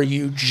go, "Are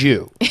you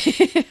Jew?"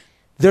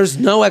 There's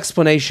no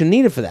explanation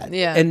needed for that.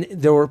 Yeah. And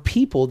there were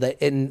people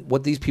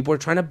what these people are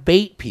trying to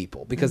bait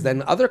people, because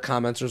then other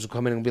commenters will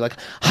come in and be like,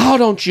 "How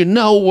don't you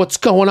know what's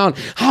going on?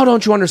 How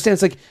don't you understand?"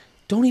 It's like,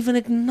 don't even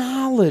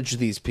acknowledge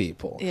these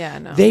people. Yeah,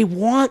 no. They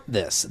want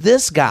this.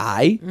 This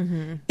guy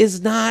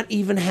is not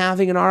even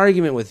having an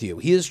argument with you.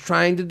 He is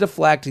trying to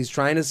deflect. He's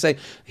trying to say,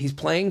 he's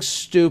playing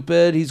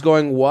stupid. He's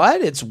going,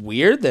 what? It's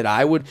weird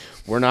that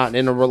we're not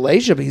in a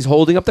relationship. He's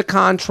holding up the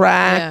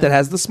contract that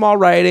has the small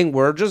writing.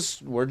 We're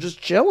just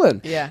chilling.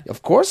 Yeah.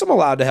 Of course I'm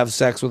allowed to have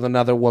sex with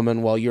another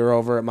woman while you're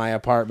over at my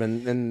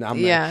apartment and I'm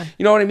Yeah.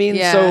 You know what I mean?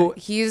 Yeah. So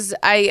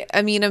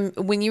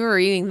when you were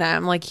reading that,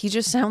 I'm like, he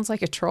just sounds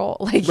like a troll.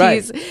 Like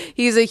Right.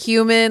 he's a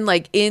human,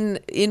 like in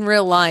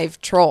real life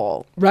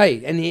troll.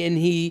 Right. And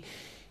he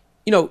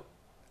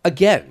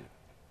again,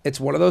 it's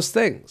one of those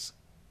things.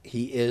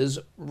 He is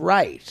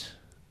right.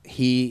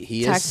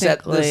 He has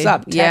set this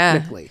up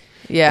technically.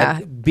 Yeah.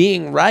 And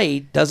being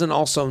right doesn't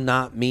also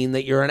not mean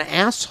that you're an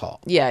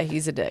asshole. Yeah,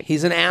 he's a dick.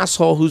 He's an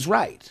asshole who's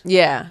right.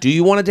 Yeah. Do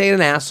you want to date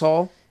an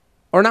asshole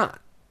or not?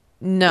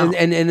 No.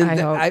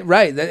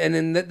 Right.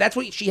 And that's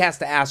what she has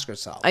to ask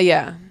herself.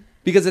 Yeah.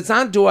 Because it's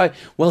not,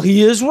 well,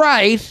 he is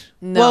right.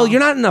 No. Well, you're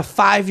not in a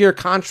 5-year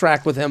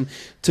contract with him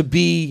to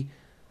be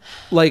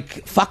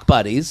like fuck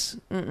buddies.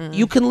 Mm-mm.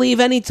 You can leave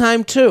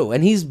anytime too.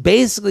 And he's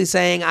basically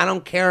saying, I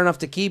don't care enough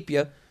to keep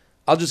you.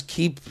 I'll just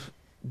keep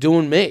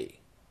doing me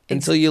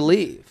until you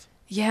leave.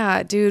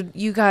 Yeah, dude,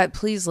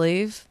 please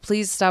leave.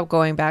 Please stop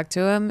going back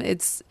to him.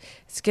 It's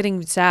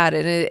getting sad.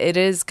 And it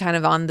is kind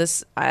of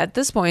at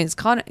this point, it's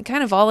kind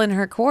of all in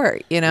her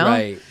court, you know?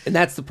 Right. And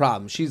that's the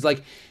problem. She's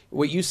like,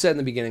 what you said in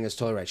the beginning is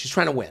totally right. She's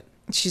trying to win.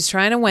 She's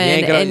trying to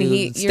win,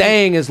 and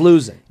staying is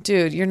losing.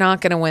 Dude, you're not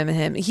gonna win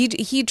him.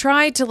 He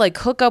tried to like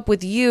hook up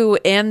with you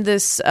and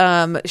this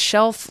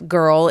shelf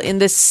girl in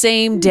the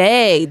same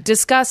day.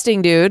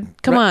 Disgusting, dude.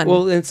 Come on.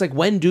 Well, it's like,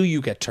 when do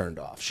you get turned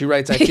off? She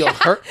writes, I feel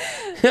hurt.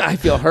 I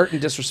feel hurt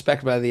and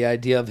disrespected by the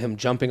idea of him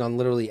jumping on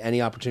literally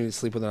any opportunity to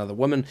sleep with another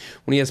woman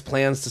when he has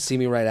plans to see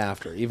me right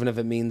after, even if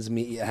it means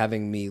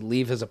having me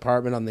leave his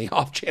apartment on the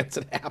off chance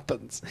it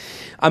happens.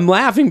 I'm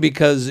laughing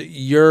because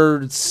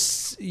you're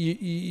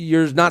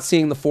not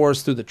seeing the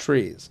forest through the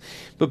trees.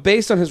 But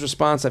based on his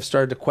response, I've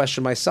started to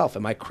question myself.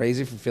 Am I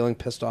crazy for feeling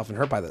pissed off and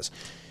hurt by this?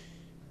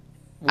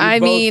 We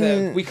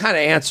kind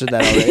of answered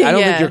that already. I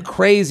don't think you're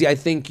crazy. I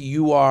think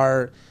you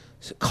are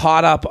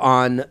caught up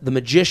on the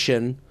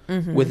magician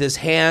with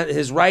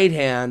his right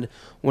hand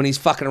when he's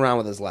fucking around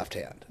with his left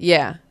hand.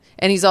 Yeah.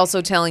 And he's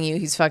also telling you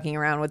he's fucking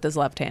around with his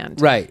left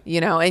hand. Right.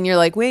 You know, and you're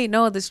like, wait,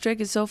 no, this trick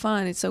is so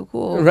fun. It's so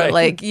cool. Right. But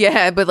like,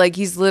 yeah, but like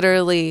he's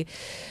literally,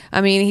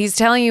 he's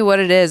telling you what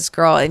it is,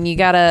 girl. And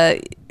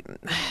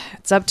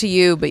it's up to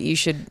you, but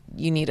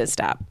you need to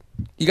stop.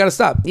 You got to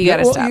stop. You got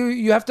to stop.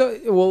 You have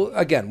to. Well,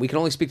 again, we can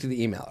only speak to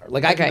the emailer.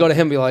 Like, I can go to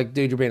him and be like,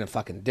 dude, you're being a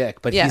fucking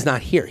dick. But he's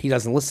not here. He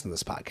doesn't listen to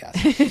this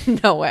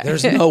podcast. No way.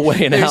 There's no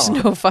way in hell.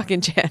 There's no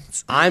fucking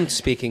chance. I'm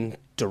speaking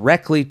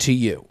directly to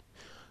you.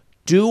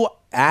 Do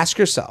ask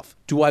yourself,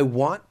 do I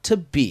want to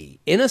be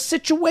in a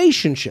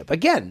situationship?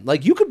 Again,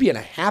 like you could be in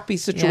a happy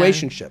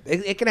situationship.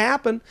 Yeah. It can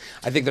happen.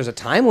 I think there's a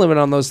time limit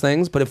on those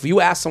things. But if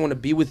you ask someone to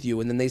be with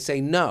you and then they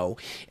say no,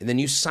 and then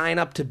you sign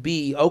up to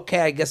be,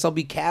 okay, I guess I'll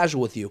be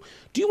casual with you.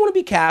 Do you want to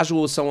be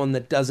casual with someone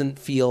that doesn't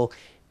feel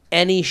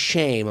any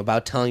shame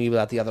about telling you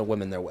about the other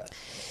women they're with?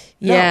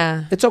 No.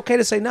 Yeah. It's okay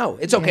to say no.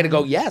 It's okay to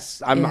go,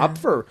 yes, I'm up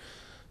for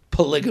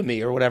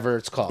polygamy or whatever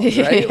it's called,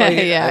 right?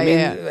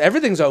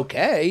 Everything's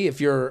okay if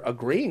you're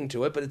agreeing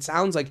to it, but it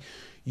sounds like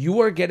you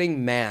are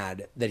getting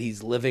mad that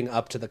he's living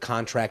up to the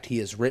contract he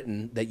has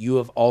written that you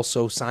have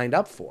also signed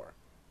up for.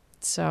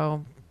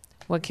 So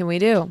what can we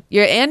do?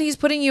 And he's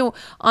putting you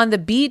on the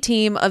B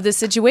team of the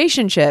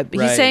situationship.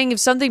 He's saying if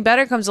something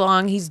better comes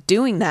along, he's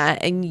doing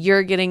that, and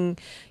you're getting,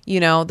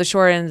 the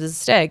short end of the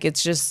stick.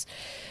 It's just,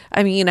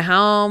 I mean,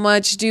 how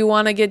much do you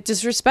want to get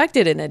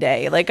disrespected in a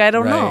day? Like, I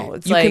don't know.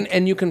 It's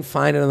you can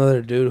find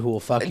another dude who will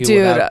fuck you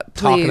without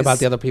talking about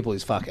the other people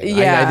he's fucking.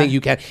 Yeah. I think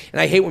you can.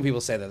 And I hate when people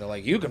say that. They're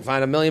like, you can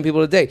find 1 million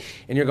people a day.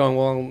 And you're going,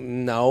 well,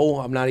 no,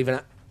 I'm not even.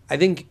 I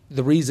think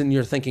the reason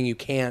you're thinking you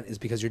can't is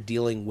because you're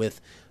dealing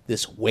with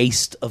this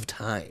waste of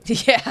time.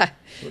 Yeah.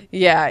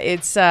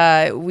 It's,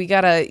 you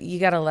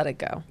gotta let it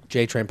go.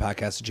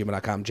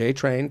 JTrainPodcast@gmail.com.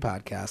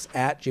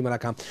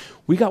 JTrainPodcast@gmail.com.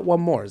 We got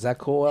one more. Is that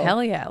cool, Elle?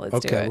 Hell yeah. Let's do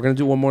it. Okay, we're going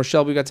to do one more.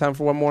 Shelby, we got time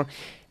for one more.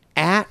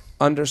 @_L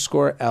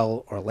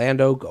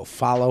Orlando. Go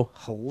follow.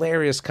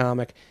 Hilarious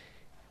comic.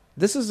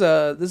 This is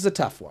a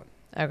tough one.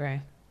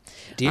 Okay.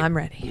 I'm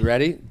ready. You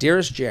ready?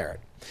 Dearest Jared,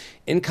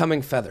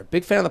 incoming feather.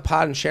 Big fan of the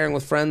pod and sharing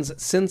with friends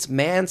since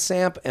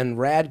Mansamp and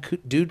Rad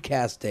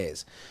Dudecast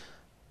days.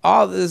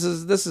 Oh, this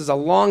is a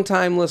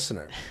long-time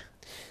listener.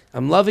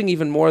 I'm loving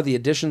even more the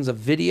additions of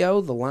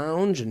video, the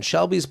lounge, and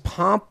Shelby's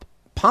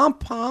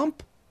pom-pom?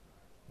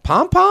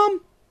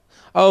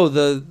 Oh,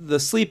 the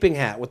sleeping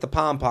hat with the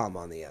pom-pom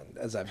on the end,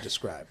 as I've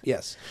described.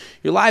 Yes.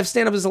 Your live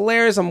stand-up is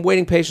hilarious. I'm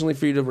waiting patiently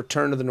for you to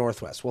return to the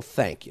Northwest. Well,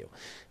 thank you.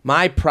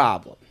 My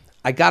problem.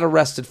 I got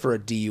arrested for a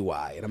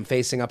DUI, and I'm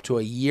facing up to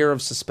a year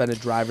of suspended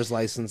driver's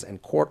license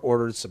and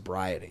court-ordered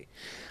sobriety.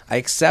 I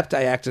accept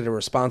I acted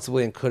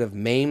irresponsibly and could have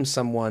maimed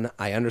someone.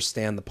 I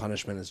understand the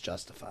punishment is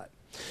justified.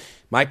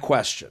 My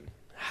question,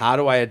 how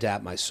do I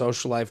adapt my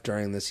social life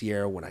during this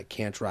year when I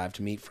can't drive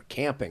to meet for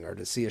camping or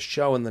to see a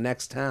show in the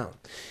next town?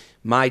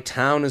 My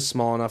town is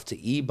small enough to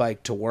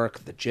e-bike to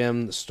work, the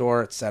gym, the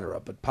store,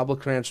 etc. But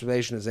public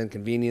transportation is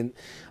inconvenient,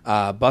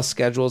 bus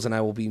schedules, and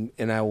I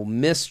will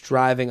miss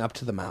driving up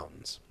to the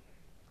mountains.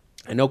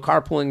 I know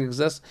carpooling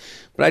exists,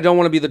 but I don't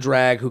want to be the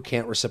drag who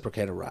can't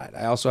reciprocate a ride.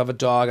 I also have a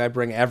dog I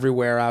bring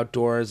everywhere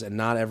outdoors, and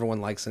not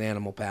everyone likes an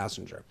animal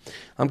passenger.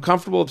 I'm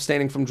comfortable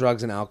abstaining from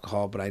drugs and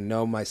alcohol, but I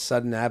know my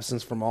sudden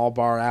absence from all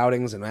bar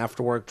outings and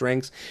after-work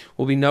drinks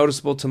will be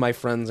noticeable to my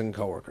friends and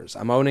coworkers.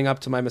 I'm owning up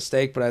to my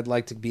mistake, but I'd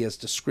like to be as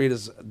discreet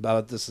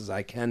about this as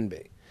I can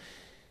be.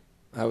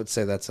 I would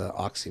say that's an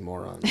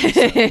oxymoron.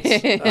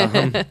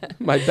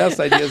 My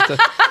best idea is to...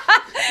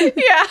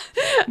 Yeah.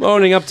 I'm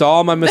owning up to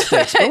all my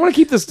mistakes. But I want to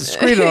keep this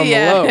discreet on the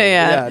low.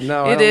 Yeah.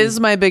 No, it is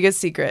my biggest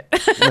secret.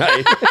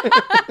 Right.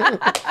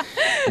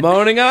 I'm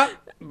owning up,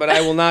 but I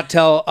will not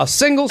tell a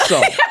single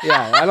soul.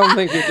 Yeah, I don't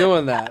think you're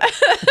doing that.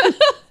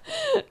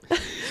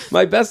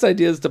 My best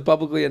idea is to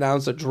publicly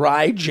announce a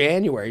dry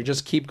January.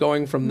 Just keep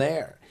going from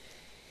there.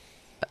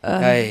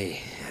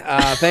 Hey,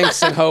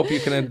 thanks, and hope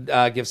you can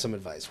give some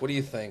advice. What do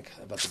you think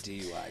about the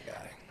DUI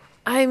guy?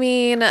 I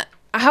mean...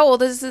 How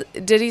old is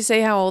it? Did he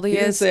say how old he is?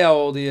 He didn't say how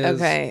old he is.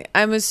 Okay.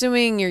 I'm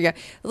assuming you're young.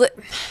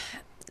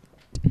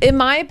 In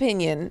my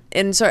opinion,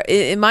 and sorry,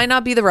 it might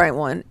not be the right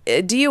one.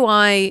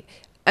 DUI,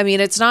 I mean,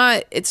 it's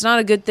not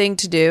a good thing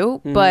to do,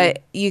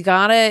 but you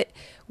gotta,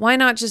 why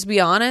not just be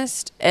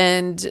honest?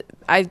 And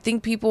I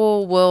think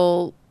people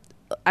will,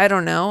 I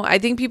don't know. I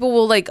think people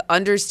will like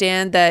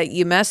understand that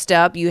you messed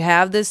up, you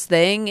have this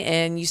thing,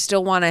 and you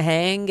still want to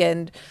hang,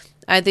 and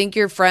I think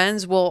your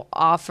friends will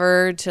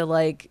offer to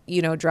like,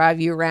 drive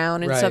you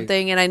around and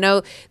something. And I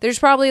know there's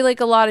probably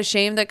like a lot of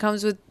shame that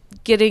comes with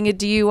getting a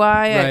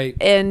DUI.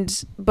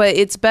 Right. But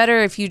it's better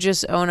if you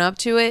just own up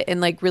to it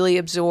and like really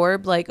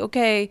absorb like,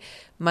 okay,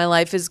 my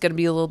life is going to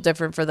be a little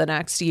different for the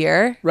next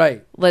year.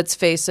 Right. Let's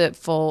face it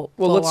full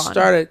let's on.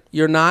 Start it.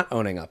 You're not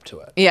owning up to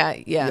it.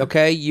 Yeah.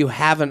 Okay. You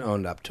haven't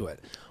owned up to it.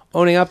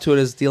 Owning up to it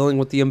is dealing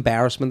with the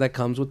embarrassment that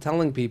comes with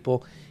telling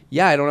people,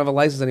 yeah, I don't have a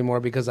license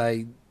anymore because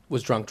I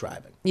was drunk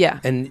driving.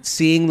 Yeah. And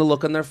seeing the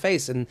look on their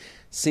face and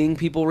seeing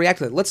people react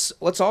to it. Let's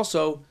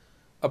also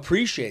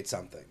appreciate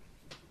something.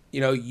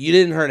 You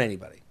didn't hurt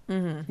anybody.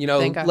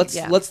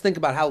 Mm-hmm. Let's think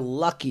about how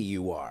lucky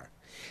you are.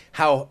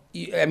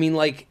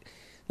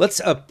 Let's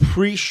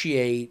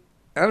appreciate,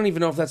 I don't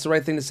even know if that's the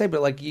right thing to say,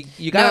 but like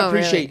you got to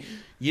appreciate really.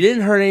 You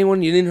didn't hurt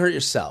anyone, you didn't hurt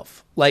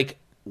yourself. Like,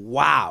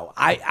 wow.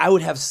 I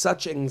would have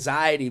such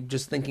anxiety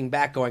just thinking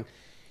back going,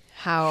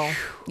 how?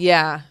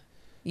 Yeah.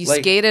 You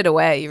skated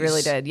away. You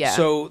really did, yeah.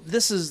 So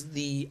this is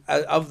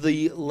of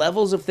the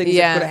levels of things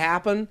that could have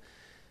happened,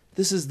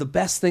 this is the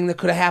best thing that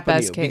could have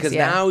happened to you. Case, because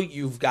now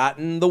you've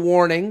gotten the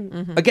warning.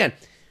 Mm-hmm. Again,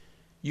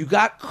 you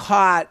got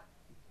caught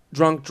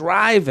drunk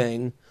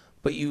driving,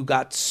 but you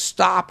got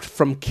stopped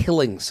from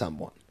killing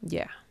someone.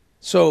 Yeah.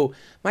 So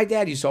my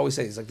dad used to always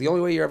say, he's like, the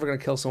only way you're ever going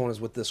to kill someone is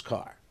with this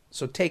car.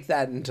 So take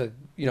that into,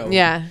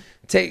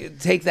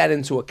 take that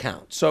into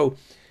account. So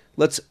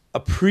let's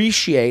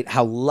appreciate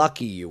how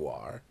lucky you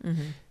are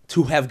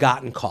to have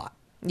gotten caught.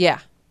 Yeah.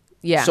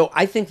 Yeah. So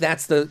I think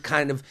that's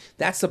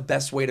the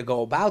best way to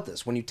go about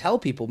this. When you tell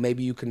people,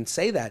 maybe you can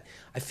say that,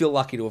 I feel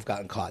lucky to have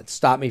gotten caught. It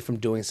stopped me from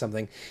doing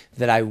something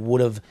that I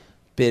would have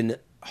been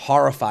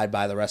horrified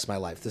by the rest of my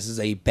life. This is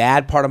a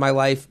bad part of my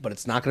life, but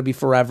it's not going to be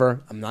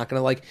forever. I'm not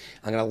going to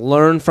I'm going to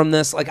learn from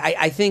this. Like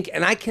I think,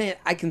 and I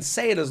can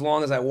say it as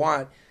long as I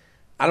want.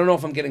 I don't know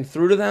if I'm getting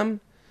through to them,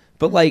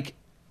 but like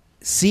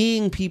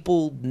seeing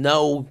people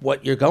know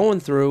what you're going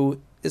through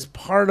is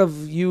part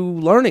of you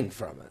learning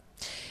from it.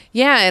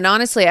 Yeah, and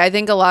honestly, I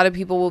think a lot of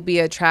people will be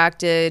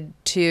attracted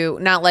to,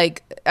 not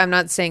like, I'm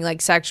not saying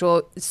like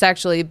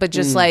sexually, but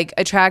just like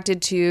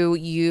attracted to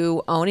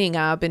you owning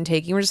up and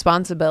taking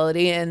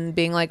responsibility and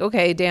being like,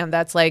 okay, damn,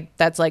 that's like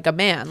a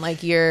man.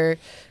 Like you're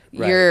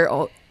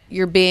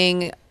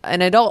being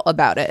an adult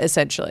about it,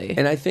 essentially.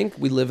 And I think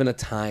we live in a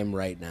time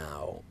right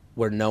now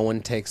where no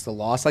one takes the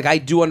loss. Like I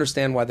do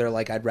understand why they're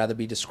like, I'd rather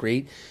be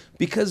discreet,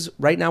 because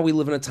right now we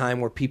live in a time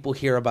where people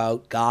hear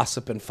about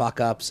gossip and fuck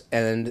ups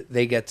and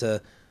they get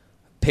to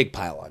pig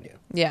pile on you.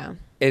 Yeah.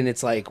 And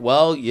it's like,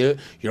 well, you're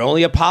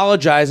only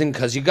apologizing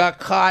because you got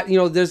caught. You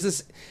know, there's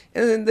this,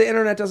 and the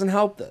internet doesn't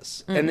help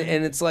this. And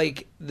it's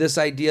like this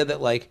idea that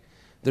like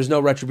there's no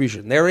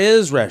retribution. There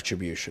is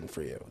retribution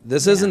for you.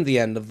 This isn't the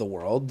end of the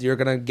world. You're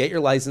going to get your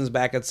license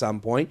back at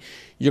some point.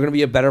 You're going to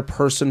be a better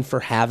person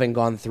for having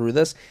gone through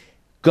this.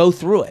 Go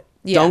through it.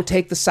 Yeah. Don't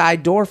take the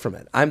side door from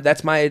it. And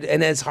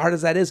as hard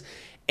as that is,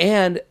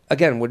 and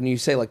again, when you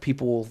say like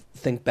people will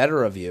think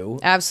better of you.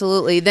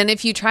 Absolutely. Then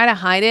if you try to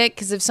hide it,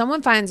 because if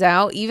someone finds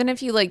out, even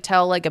if you like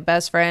tell like a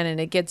best friend and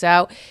it gets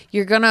out,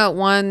 you're going to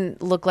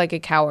look like a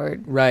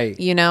coward. Right.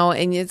 You know,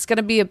 and it's going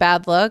to be a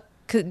bad look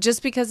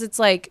just because it's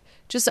like,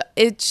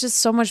 it's just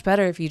so much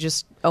better if you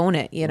just own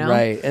it, you know?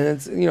 Right. And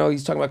it's,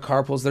 he's talking about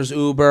carpools. There's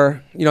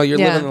Uber. You're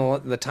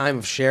living the time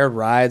of shared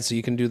rides, so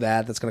you can do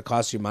that. That's going to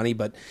cost you money,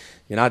 but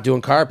you're not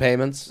doing car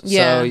payments.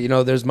 Yeah.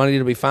 So, there's money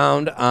to be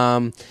found.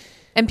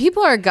 And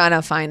people are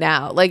gonna find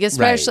out, like,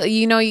 especially,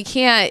 you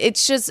can't,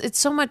 it's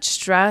so much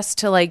stress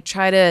to like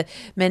try to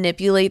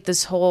manipulate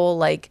this whole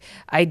like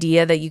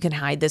idea that you can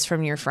hide this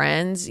from your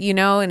friends,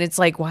 and it's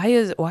like, why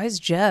is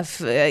Jeff,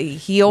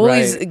 he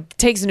always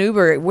takes an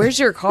Uber. Where's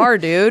your car,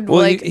 dude?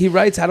 Well, like, he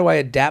writes, how do I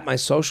adapt my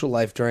social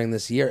life during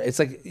this year? It's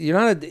like,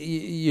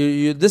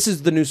 this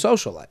is the new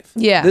social life.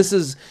 Yeah. This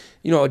is,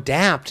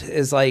 adapt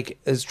is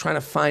trying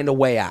to find a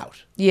way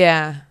out.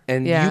 Yeah.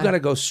 And you got to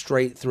go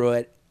straight through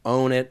it,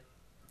 own it,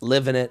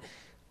 live in it.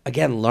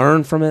 Again,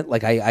 learn from it.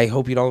 Like, I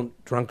hope you don't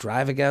drunk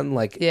drive again.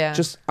 Like,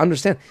 just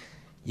understand.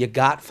 You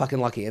got fucking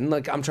lucky. And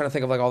like, I'm trying to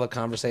think of like all the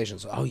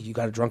conversations. Oh, you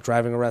got a drunk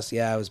driving arrest?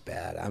 Yeah, it was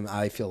bad.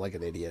 I feel like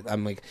an idiot.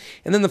 I'm like,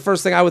 and then the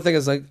first thing I would think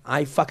is like,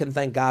 I fucking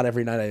thank God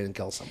every night I didn't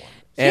kill someone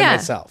and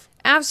myself.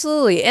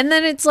 Absolutely. And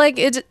then it's like,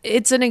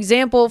 it's an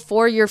example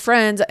for your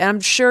friends. And I'm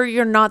sure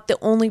you're not the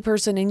only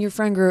person in your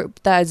friend group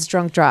that's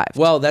drunk drive.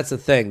 Well, that's the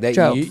thing. That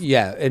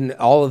and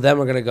all of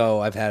them are going to go,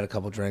 I've had a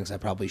couple drinks. I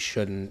probably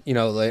shouldn't.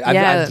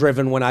 I've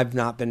driven when I've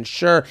not been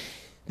sure.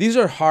 These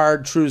are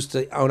hard truths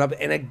to own up.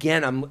 And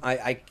again,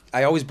 I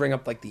always bring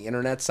up like the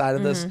internet side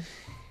of this.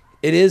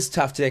 It is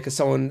tough today because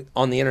someone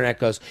on the internet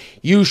goes,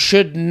 you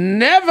should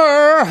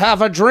never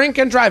have a drink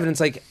and drive. And it's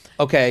like,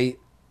 okay,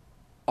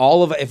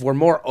 if we're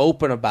more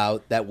open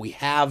about that we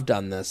have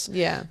done this,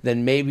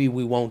 then maybe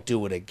we won't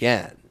do it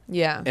again.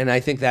 Yeah. And I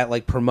think that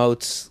like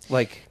promotes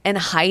like... And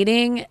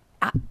hiding,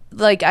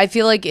 like I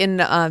feel like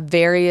in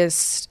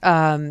various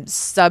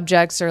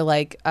subjects or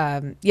like,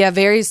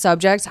 various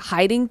subjects,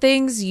 hiding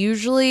things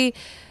usually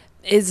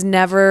is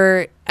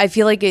never, I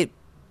feel like it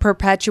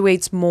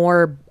perpetuates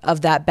more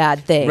of that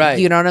bad thing. Right.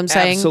 You know what I'm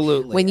saying?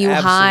 Absolutely. When you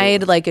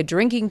hide like a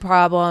drinking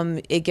problem,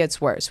 it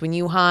gets worse. When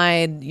you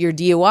hide your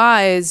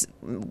DUIs,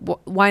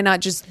 why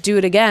not just do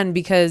it again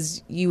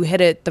because you hit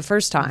it the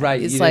first time?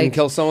 Right. It's you like, didn't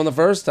kill someone the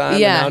first time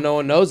and now no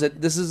one knows it.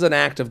 This is an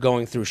act of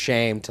going through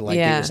shame to like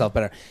get yourself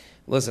better.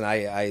 Listen,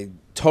 I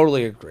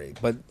totally agree.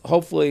 But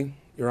hopefully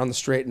you're on the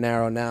straight and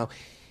narrow now.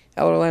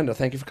 Elle Orlando,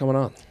 thank you for coming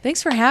on.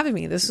 Thanks for having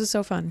me. This was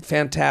so fun.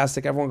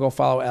 Fantastic. Everyone go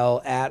follow Elle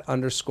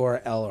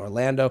 @_Elle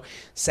Orlando.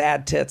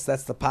 Sad Tits,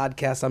 that's the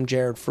podcast. I'm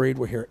Jared Freed.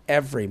 We're here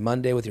every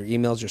Monday with your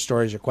emails, your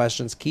stories, your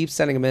questions. Keep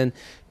sending them in.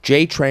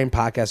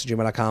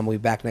 JTrainPodcast@gmail.com. We'll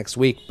be back next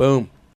week. Boom.